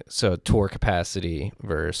 Like, so Tor capacity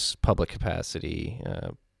versus public capacity,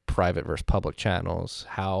 private versus public channels,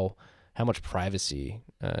 how much privacy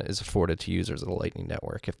is afforded to users of the Lightning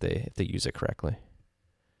Network if they use it correctly?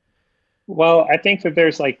 Well, I think that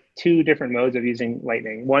there's like two different modes of using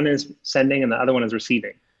Lightning. One is sending and the other one is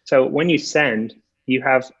receiving. So when you send, you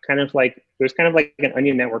have there's kind of like an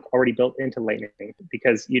onion network already built into Lightning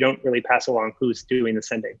because you don't really pass along who's doing the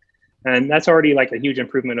sending. And that's already like a huge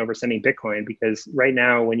improvement over sending Bitcoin, because right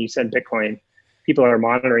now when you send Bitcoin, people are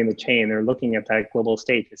monitoring the chain. They're looking at that global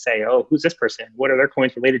state to say, oh, who's this person? What are their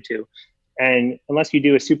coins related to? And unless you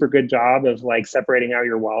do a super good job of like separating out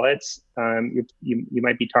your wallets, you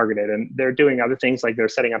might be targeted. And they're doing other things, like they're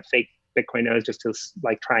setting up fake Bitcoin nodes just to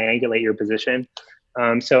like triangulate your position.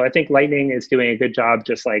 So I think Lightning is doing a good job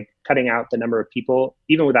just like cutting out the number of people,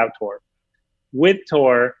 even without Tor. With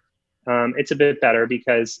Tor, it's a bit better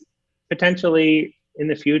because potentially in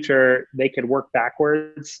the future, they could work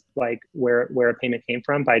backwards, like where a payment came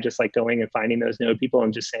from, by just like going and finding those node people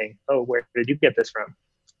and just saying, oh, where did you get this from?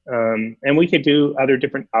 And we could do other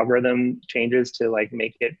different algorithm changes to like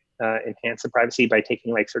make it enhance the privacy by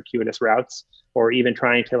taking like circuitous routes, or even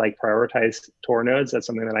trying to like prioritize Tor nodes. That's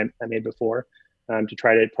something that I made before, to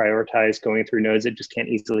try to prioritize going through nodes that just can't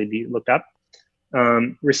easily be looked up.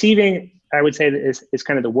 Receiving, I would say, that is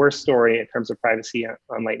kind of the worst story in terms of privacy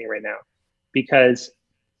on Lightning right now, because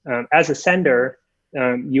as a sender,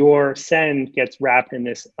 your send gets wrapped in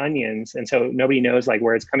this onions, and so nobody knows like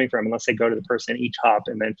where it's coming from unless they go to the person each hop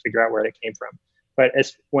and then figure out where it came from. But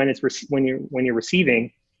when you're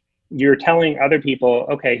receiving, you're telling other people,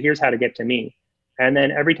 okay, here's how to get to me, and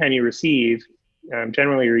then every time you receive,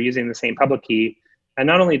 generally you're using the same public key. And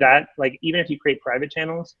not only that, like even if you create private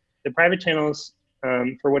channels, the private channels,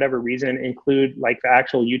 for whatever reason, include like the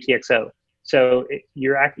actual UTXO. So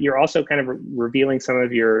you're also kind of revealing some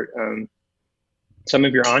of your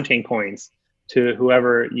on-chain coins to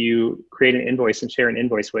whoever you create an invoice and share an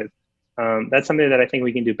invoice with. That's something that I think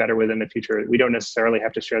we can do better with in the future. We don't necessarily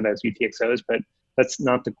have to share those UTXOs, but that's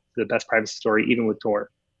not the best privacy story, even with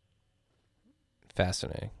Tor.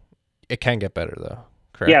 Fascinating. It can get better though,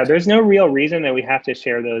 correct? Yeah, there's no real reason that we have to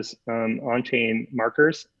share those on-chain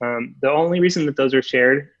markers. The only reason that those are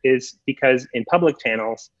shared is because in public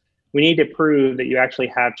channels, we need to prove that you actually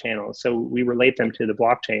have channels. So we relate them to the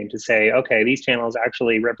blockchain to say, okay, these channels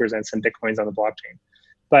actually represent some Bitcoins on the blockchain.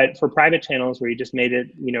 But for private channels where you just made it,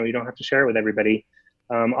 you don't have to share it with everybody.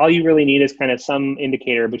 All you really need is kind of some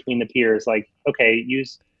indicator between the peers, like, okay, you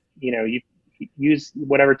use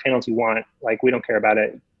whatever channels you want. Like, we don't care about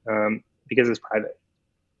it because it's private.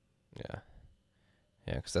 Yeah,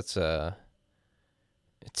 because that's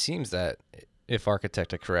it seems that if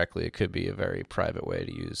architected correctly, it could be a very private way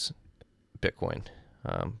to use Bitcoin.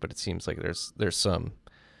 But it seems like there's some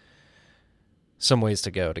ways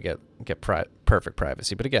to go to get perfect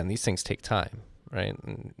privacy. But again, these things take time, right?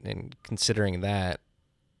 And considering that,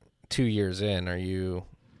 2 years in, are you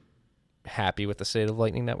happy with the state of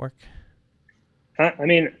Lightning Network? I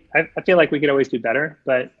mean, I feel like we could always do better,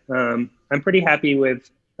 but I'm pretty happy with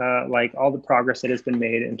like all the progress that has been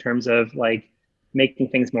made in terms of like making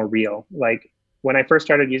things more real. Like when I first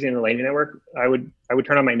started using the Lightning Network, I would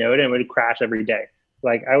turn on my node and it would crash every day.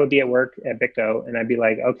 Like I would be at work at BitGo and I'd be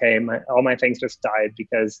like, okay, all my things just died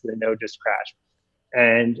because the node just crashed.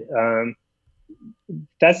 And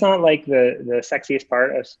that's not like the sexiest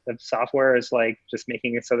part of software, is like just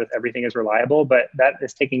making it so that everything is reliable, but that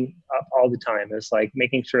is taking up all the time. It's like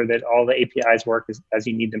making sure that all the APIs work as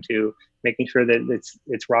you need them to, making sure that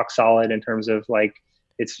it's rock solid in terms of like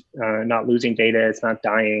it's not losing data, it's not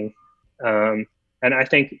dying. And I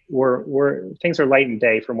think things are light and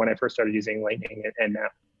day from when I first started using Lightning and now.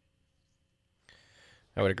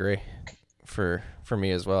 I would agree. For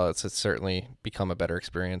me as well, it's certainly become a better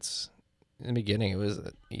experience. In the beginning, it was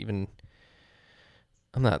I'm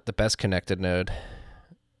not the best connected node.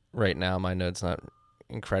 Right now, my node's not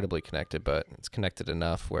incredibly connected, but it's connected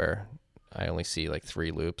enough where I only see like 3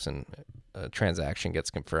 loops and a transaction gets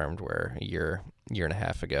confirmed, where a year and a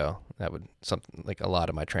half ago, that would something like a lot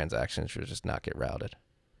of my transactions would just not get routed.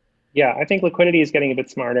 Yeah, I think Liquidity is getting a bit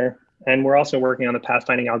smarter, and we're also working on the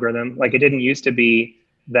pathfinding algorithm. Like it didn't used to be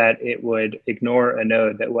that it would ignore a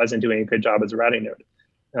node that wasn't doing a good job as a routing node.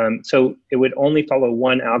 So it would only follow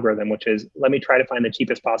one algorithm, which is let me try to find the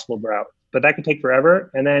cheapest possible route. But that could take forever.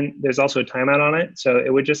 And then there's also a timeout on it. So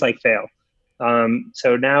it would just like fail.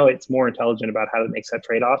 So now it's more intelligent about how it makes that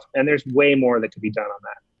trade-off. And there's way more that could be done on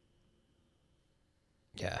that.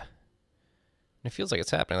 Yeah. It feels like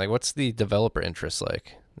it's happening. Like, what's the developer interest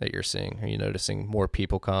like that you're seeing? Are you noticing more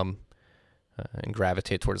people come and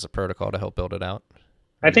gravitate towards the protocol to help build it out?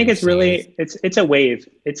 I think it's really, it's a wave.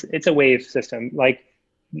 It's a wave system. Like,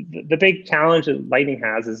 the big challenge that Lightning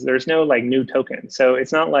has is there's no like new token. So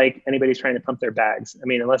it's not like anybody's trying to pump their bags. I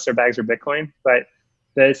mean, unless their bags are Bitcoin, but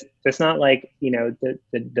it's not like, you know,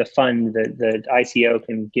 the fund that the ICO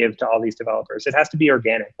can give to all these developers. It has to be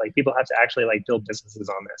organic. Like people have to actually like build businesses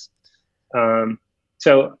on this.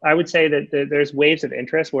 So I would say that there's waves of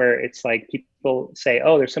interest where it's like people say,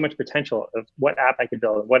 oh, there's so much potential of what app I could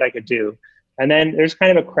build, what I could do. And then there's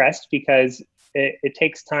kind of a crest because it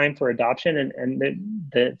takes time for adoption. And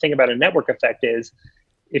the thing about a network effect is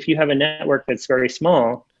if you have a network that's very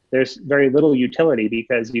small, there's very little utility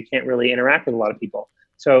because you can't really interact with a lot of people.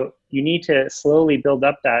 So you need to slowly build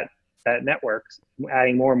up that network,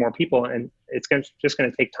 adding more and more people. And it's just going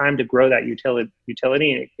to take time to grow that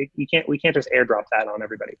utility. And we can't just airdrop that on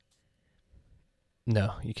everybody.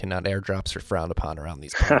 No, you cannot. Airdrops are frowned upon around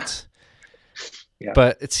these parts. Yeah.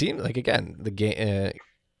 But it seems like, again, the game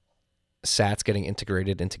sats getting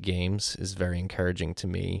integrated into games is very encouraging to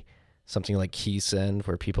me. Something like KeySend,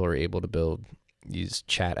 where people are able to use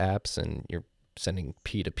chat apps and you're sending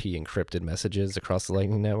P2P encrypted messages across the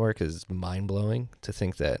Lightning Network, is mind-blowing. To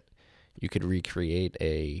think that you could recreate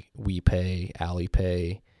a WePay,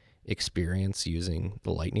 Alipay experience using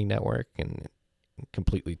the Lightning Network and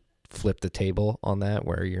completely flip the table on that,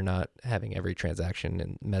 where you're not having every transaction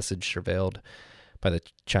and message surveilled by the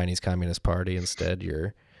Chinese Communist Party. Instead,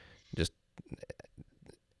 you're just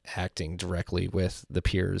acting directly with the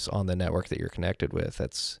peers on the network that you're connected with.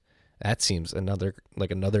 That seems another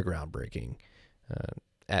groundbreaking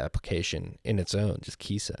application in its own, just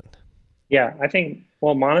KeySend. Yeah, I think,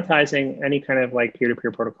 well, monetizing any kind of like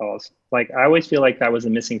peer-to-peer protocols, like I always feel like that was a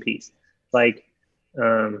missing piece. Like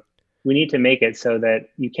we need to make it so that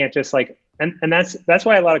you can't just like, and that's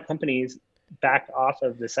why a lot of companies backed off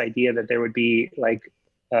of this idea that there would be like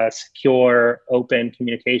secure, open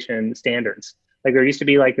communication standards. Like there used to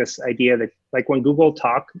be like this idea that like when Google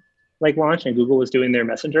Talk like launched and Google was doing their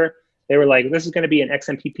messenger, they were like, this is going to be an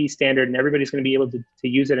XMPP standard and everybody's going to be able to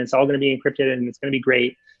use it. And it's all going to be encrypted and it's going to be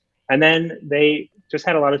great. And then they just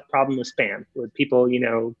had a lot of problem with spam, with people, you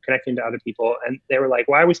know, connecting to other people. And they were like,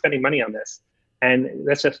 why are we spending money on this? And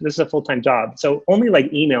this is a full-time job. So only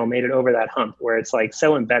like email made it over that hump where it's like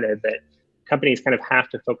so embedded that companies kind of have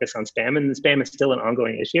to focus on spam, and the spam is still an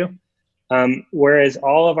ongoing issue. Whereas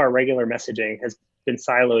all of our regular messaging has been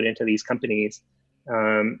siloed into these companies.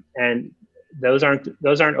 And those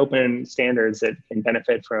aren't open standards that can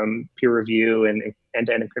benefit from peer review and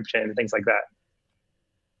end-to-end encryption and things like that.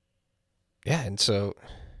 Yeah, and so,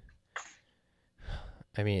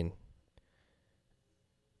 I mean,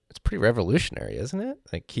 it's pretty revolutionary, isn't it?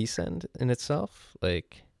 Like KeySend in itself,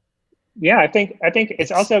 like. Yeah, I think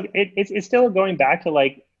it's also it's still going back to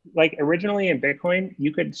like originally in Bitcoin,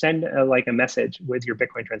 you could send a message with your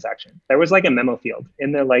Bitcoin transaction. There was like a memo field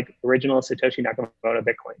in the like original Satoshi Nakamoto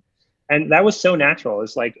Bitcoin. And that was so natural.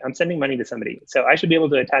 It's like, I'm sending money to somebody, so I should be able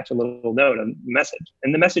to attach a little note on the message.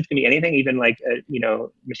 And the message can be anything, even like,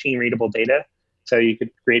 machine readable data. So you could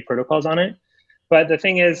create protocols on it. But the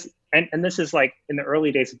thing is, and this is like in the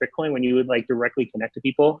early days of Bitcoin when you would like directly connect to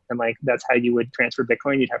people, and like that's how you would transfer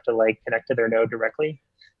Bitcoin. You'd have to like connect to their node directly.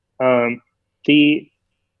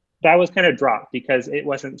 That was kind of dropped because it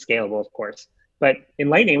wasn't scalable, of course. But in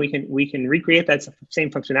Lightning, we can recreate that same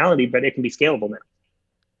functionality, but it can be scalable now.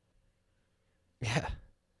 Yeah.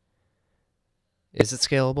 Is it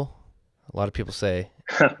scalable? A lot of people say.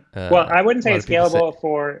 Well, I wouldn't say it's scalable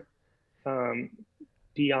for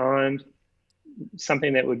beyond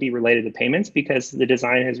something that would be related to payments, because the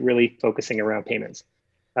design is really focusing around payments.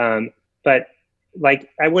 But like,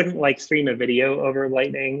 I wouldn't like stream a video over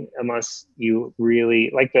Lightning unless you really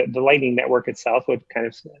like the Lightning network itself would kind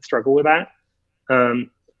of struggle with that.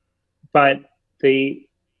 But in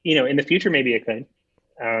the future, maybe it could.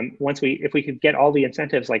 If we could get all the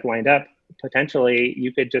incentives like lined up, potentially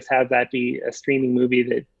you could just have that be a streaming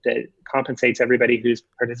movie that compensates everybody who's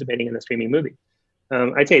participating in the streaming movie.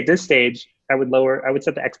 I'd say at this stage, I would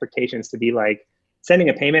set the expectations to be like sending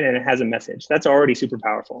a payment and it has a message. That's already super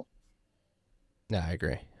powerful. No, I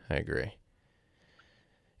agree.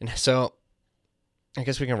 And so I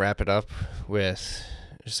guess we can wrap it up with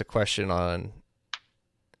just a question on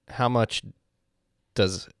how much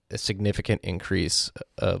does a significant increase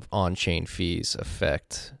of on-chain fees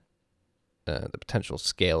affect the potential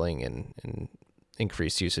scaling and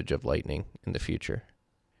increased usage of Lightning in the future?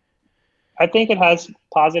 I think it has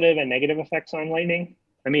positive and negative effects on Lightning.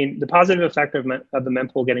 I mean, the positive effect of the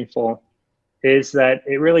mempool getting full is that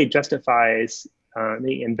it really justifies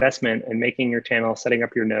the investment in making your channel, setting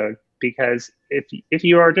up your node. Because if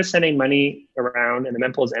you are just sending money around and the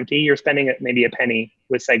mempool is empty, you're spending maybe a penny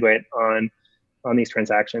with SegWit on these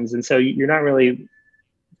transactions. And so you're not really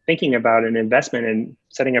thinking about an investment in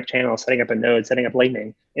setting up channels, setting up a node, setting up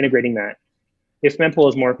Lightning, integrating that. If mempool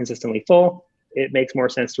is more consistently full, it makes more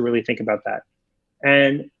sense to really think about that.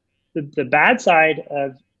 And the bad side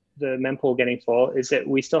of the mempool getting full is that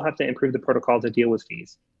we still have to improve the protocol to deal with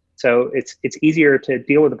fees. So it's easier to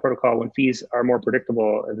deal with the protocol when fees are more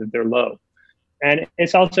predictable and they're low. And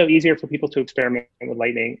it's also easier for people to experiment with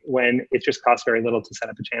Lightning when it just costs very little to set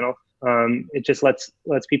up a channel. It just lets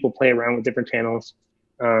people play around with different channels.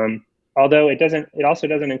 Although it also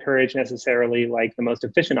doesn't encourage necessarily like the most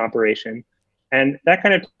efficient operation. And that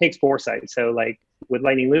kind of takes foresight. So like with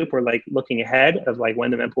Lightning Loop, we're like looking ahead of like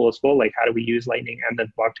when the mempool is full, like how do we use Lightning and the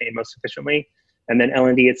blockchain most efficiently? And then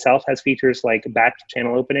LND itself has features like batch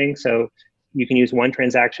channel opening. So you can use one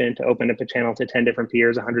transaction to open up a channel to 10 different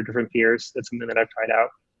peers, 100 different peers. That's something that I've tried out.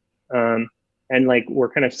 And like we're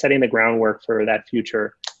kind of setting the groundwork for that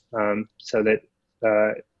future so that,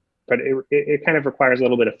 but it kind of requires a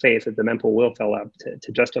little bit of faith that the mempool will fill up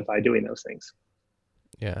to justify doing those things.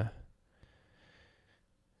 Yeah.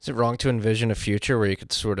 Is it wrong to envision a future where you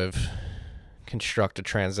could sort of construct a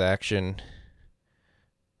transaction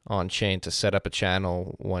on chain to set up a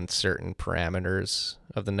channel once certain parameters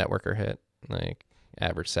of the network are hit, like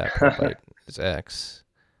average sat per byte is X?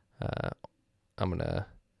 I'm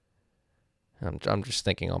just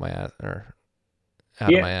thinking on my ass or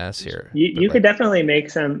out of my ass here. You could definitely make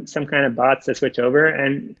some kind of bots to switch over,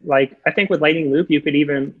 and like I think with Lightning Loop, you could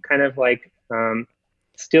even kind of like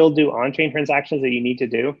still do on-chain transactions that you need to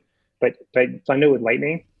do, but fund it with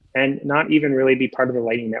Lightning. And not even really be part of the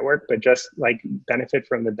Lightning network, but just like benefit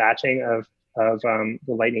from the batching of the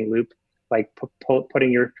Lightning Loop, like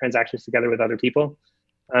putting your transactions together with other people.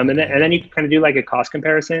 And then you can kind of do like a cost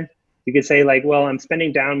comparison. You could say like, well, I'm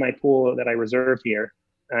spending down my pool that I reserved here.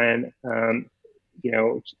 And,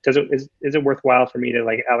 is it worthwhile for me to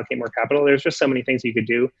like allocate more capital? There's just so many things you could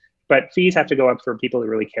do, but fees have to go up for people that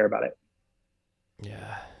really care about it.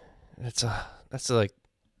 Yeah,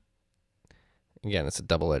 again, it's a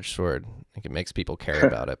double-edged sword. Like it makes people care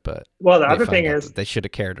about it, but well, the other thing is they should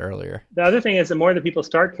have cared earlier. The other thing is the more that people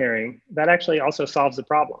start caring, that actually also solves the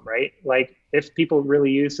problem, right? Like if people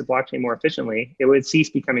really use the blockchain more efficiently, it would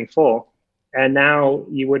cease becoming full, and now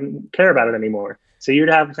you wouldn't care about it anymore. So you'd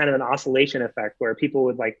have kind of an oscillation effect where people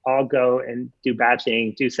would like all go and do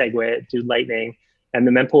batching, do SegWit, do Lightning, and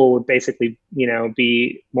the mempool would basically,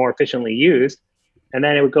 be more efficiently used, and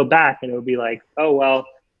then it would go back and it would be like, oh well.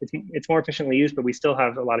 It's more efficiently used, but we still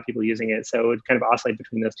have a lot of people using it. So it would kind of oscillate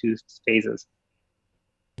between those two phases.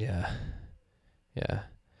 Yeah.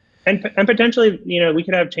 And potentially, we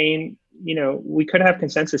could have we could have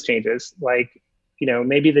consensus changes. Like,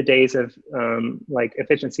 maybe the days of like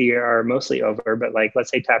efficiency are mostly over, but like, let's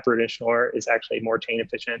say Taproot and Schnorr is actually more chain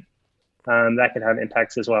efficient. That could have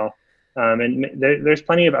impacts as well. And there's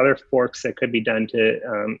plenty of other forks that could be done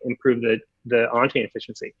to improve the on-chain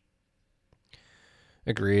efficiency.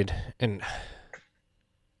 Agreed. And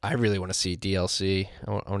I really want to see DLC.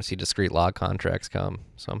 I want to see discrete log contracts come.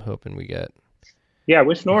 So I'm hoping we get. Yeah,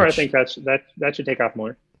 with Schnorr, I think that should take off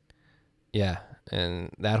more. Yeah, and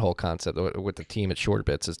that whole concept, what the team at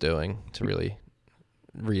SureBits is doing to really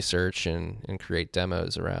research and create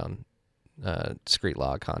demos around discrete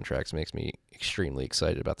log contracts makes me extremely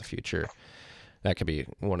excited about the future. That could be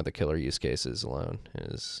one of the killer use cases alone,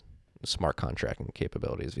 is smart contracting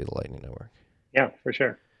capabilities via the Lightning Network. Yeah, for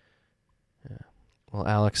sure. Yeah. Well,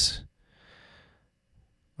 Alex,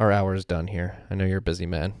 our hour is done here. I know you're a busy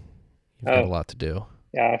man. You've got a lot to do.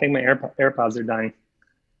 Yeah, I think my AirPods are dying.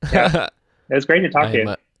 Yeah. It was great to talk to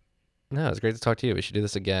you. No, it's great to talk to you. We should do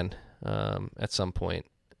this again at some point.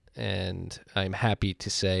 And I'm happy to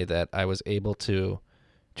say that I was able to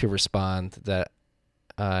respond that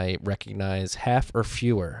I recognize half or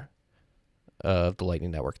fewer of the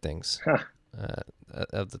Lightning Network things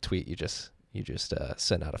of the tweet you just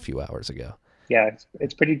sent out a few hours ago. Yeah,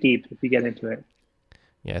 it's pretty deep if you get into it.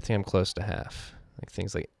 Yeah, I think I'm close to half. Like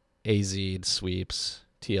things like AZ, sweeps,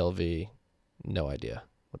 TLV, no idea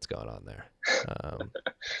what's going on there.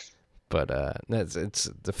 But it's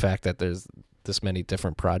the fact that there's this many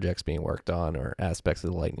different projects being worked on or aspects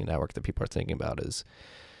of the Lightning Network that people are thinking about is,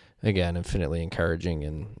 again, infinitely encouraging.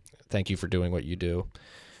 And thank you for doing what you do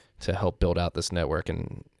to help build out this network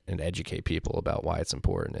and educate people about why it's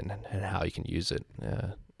important and how you can use it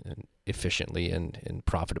efficiently and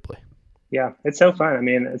profitably. Yeah, it's so fun. I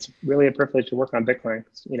mean, it's really a privilege to work on Bitcoin.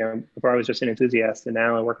 You know, before I was just an enthusiast, and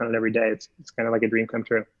now I work on it every day. It's kind of like a dream come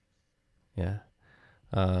true. Yeah.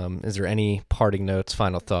 Is there any parting notes,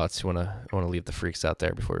 final thoughts you want to leave the freaks out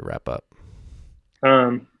there before we wrap up?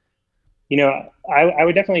 You know, I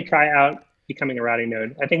would definitely try out becoming a routing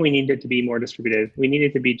node. I think we need it to be more distributed. We need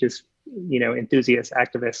it to be just, you know, enthusiasts,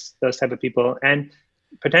 activists, those type of people. And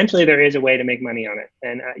potentially there is a way to make money on it.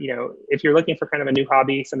 And, you know, if you're looking for kind of a new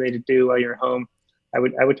hobby, something to do while you're at home, I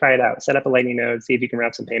would try it out. Set up a Lightning node, see if you can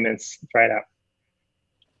route some payments, try it out.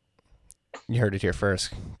 You heard it here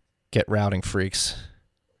first. Get routing, freaks.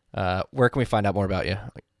 Where can we find out more about you?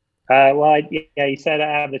 You said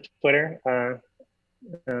I have the Twitter,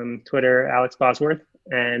 Twitter Alex Bosworth,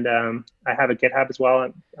 and I have a GitHub as well.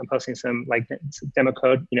 I'm posting some demo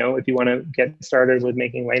code. You know, if you want to get started with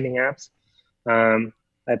making Lightning apps,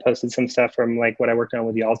 I posted some stuff from what I worked on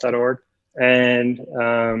with Yalt.org, and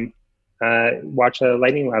watch a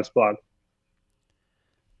Lightning Labs blog.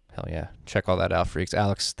 Hell yeah. Check all that out, freaks.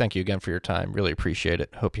 Alex, thank you again for your time. Really appreciate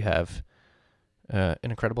it. Hope you have an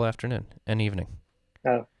incredible afternoon and evening.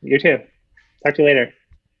 Oh, you too. Talk to you later.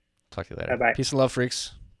 Talk to you later. Bye-bye. Peace and love,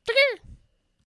 freaks.